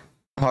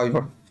হয়তো।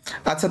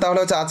 আচ্ছা, তাহলে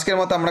হচ্ছে আজকের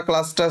মতো আমরা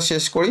ক্লাসটা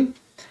শেষ করি,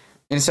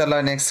 ইনশাআল্লাহ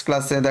নেক্সট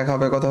ক্লাসে দেখা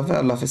হবে, কথা হবে।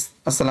 আল্লাহ হাফিজ,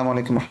 আসসালামু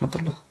আলাইকুম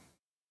রহমতুল্লাহ।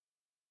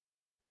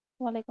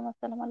 ওয়ালাইকুম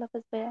আসসালাম, আল্লাহ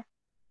হাফেজ ভাইয়া।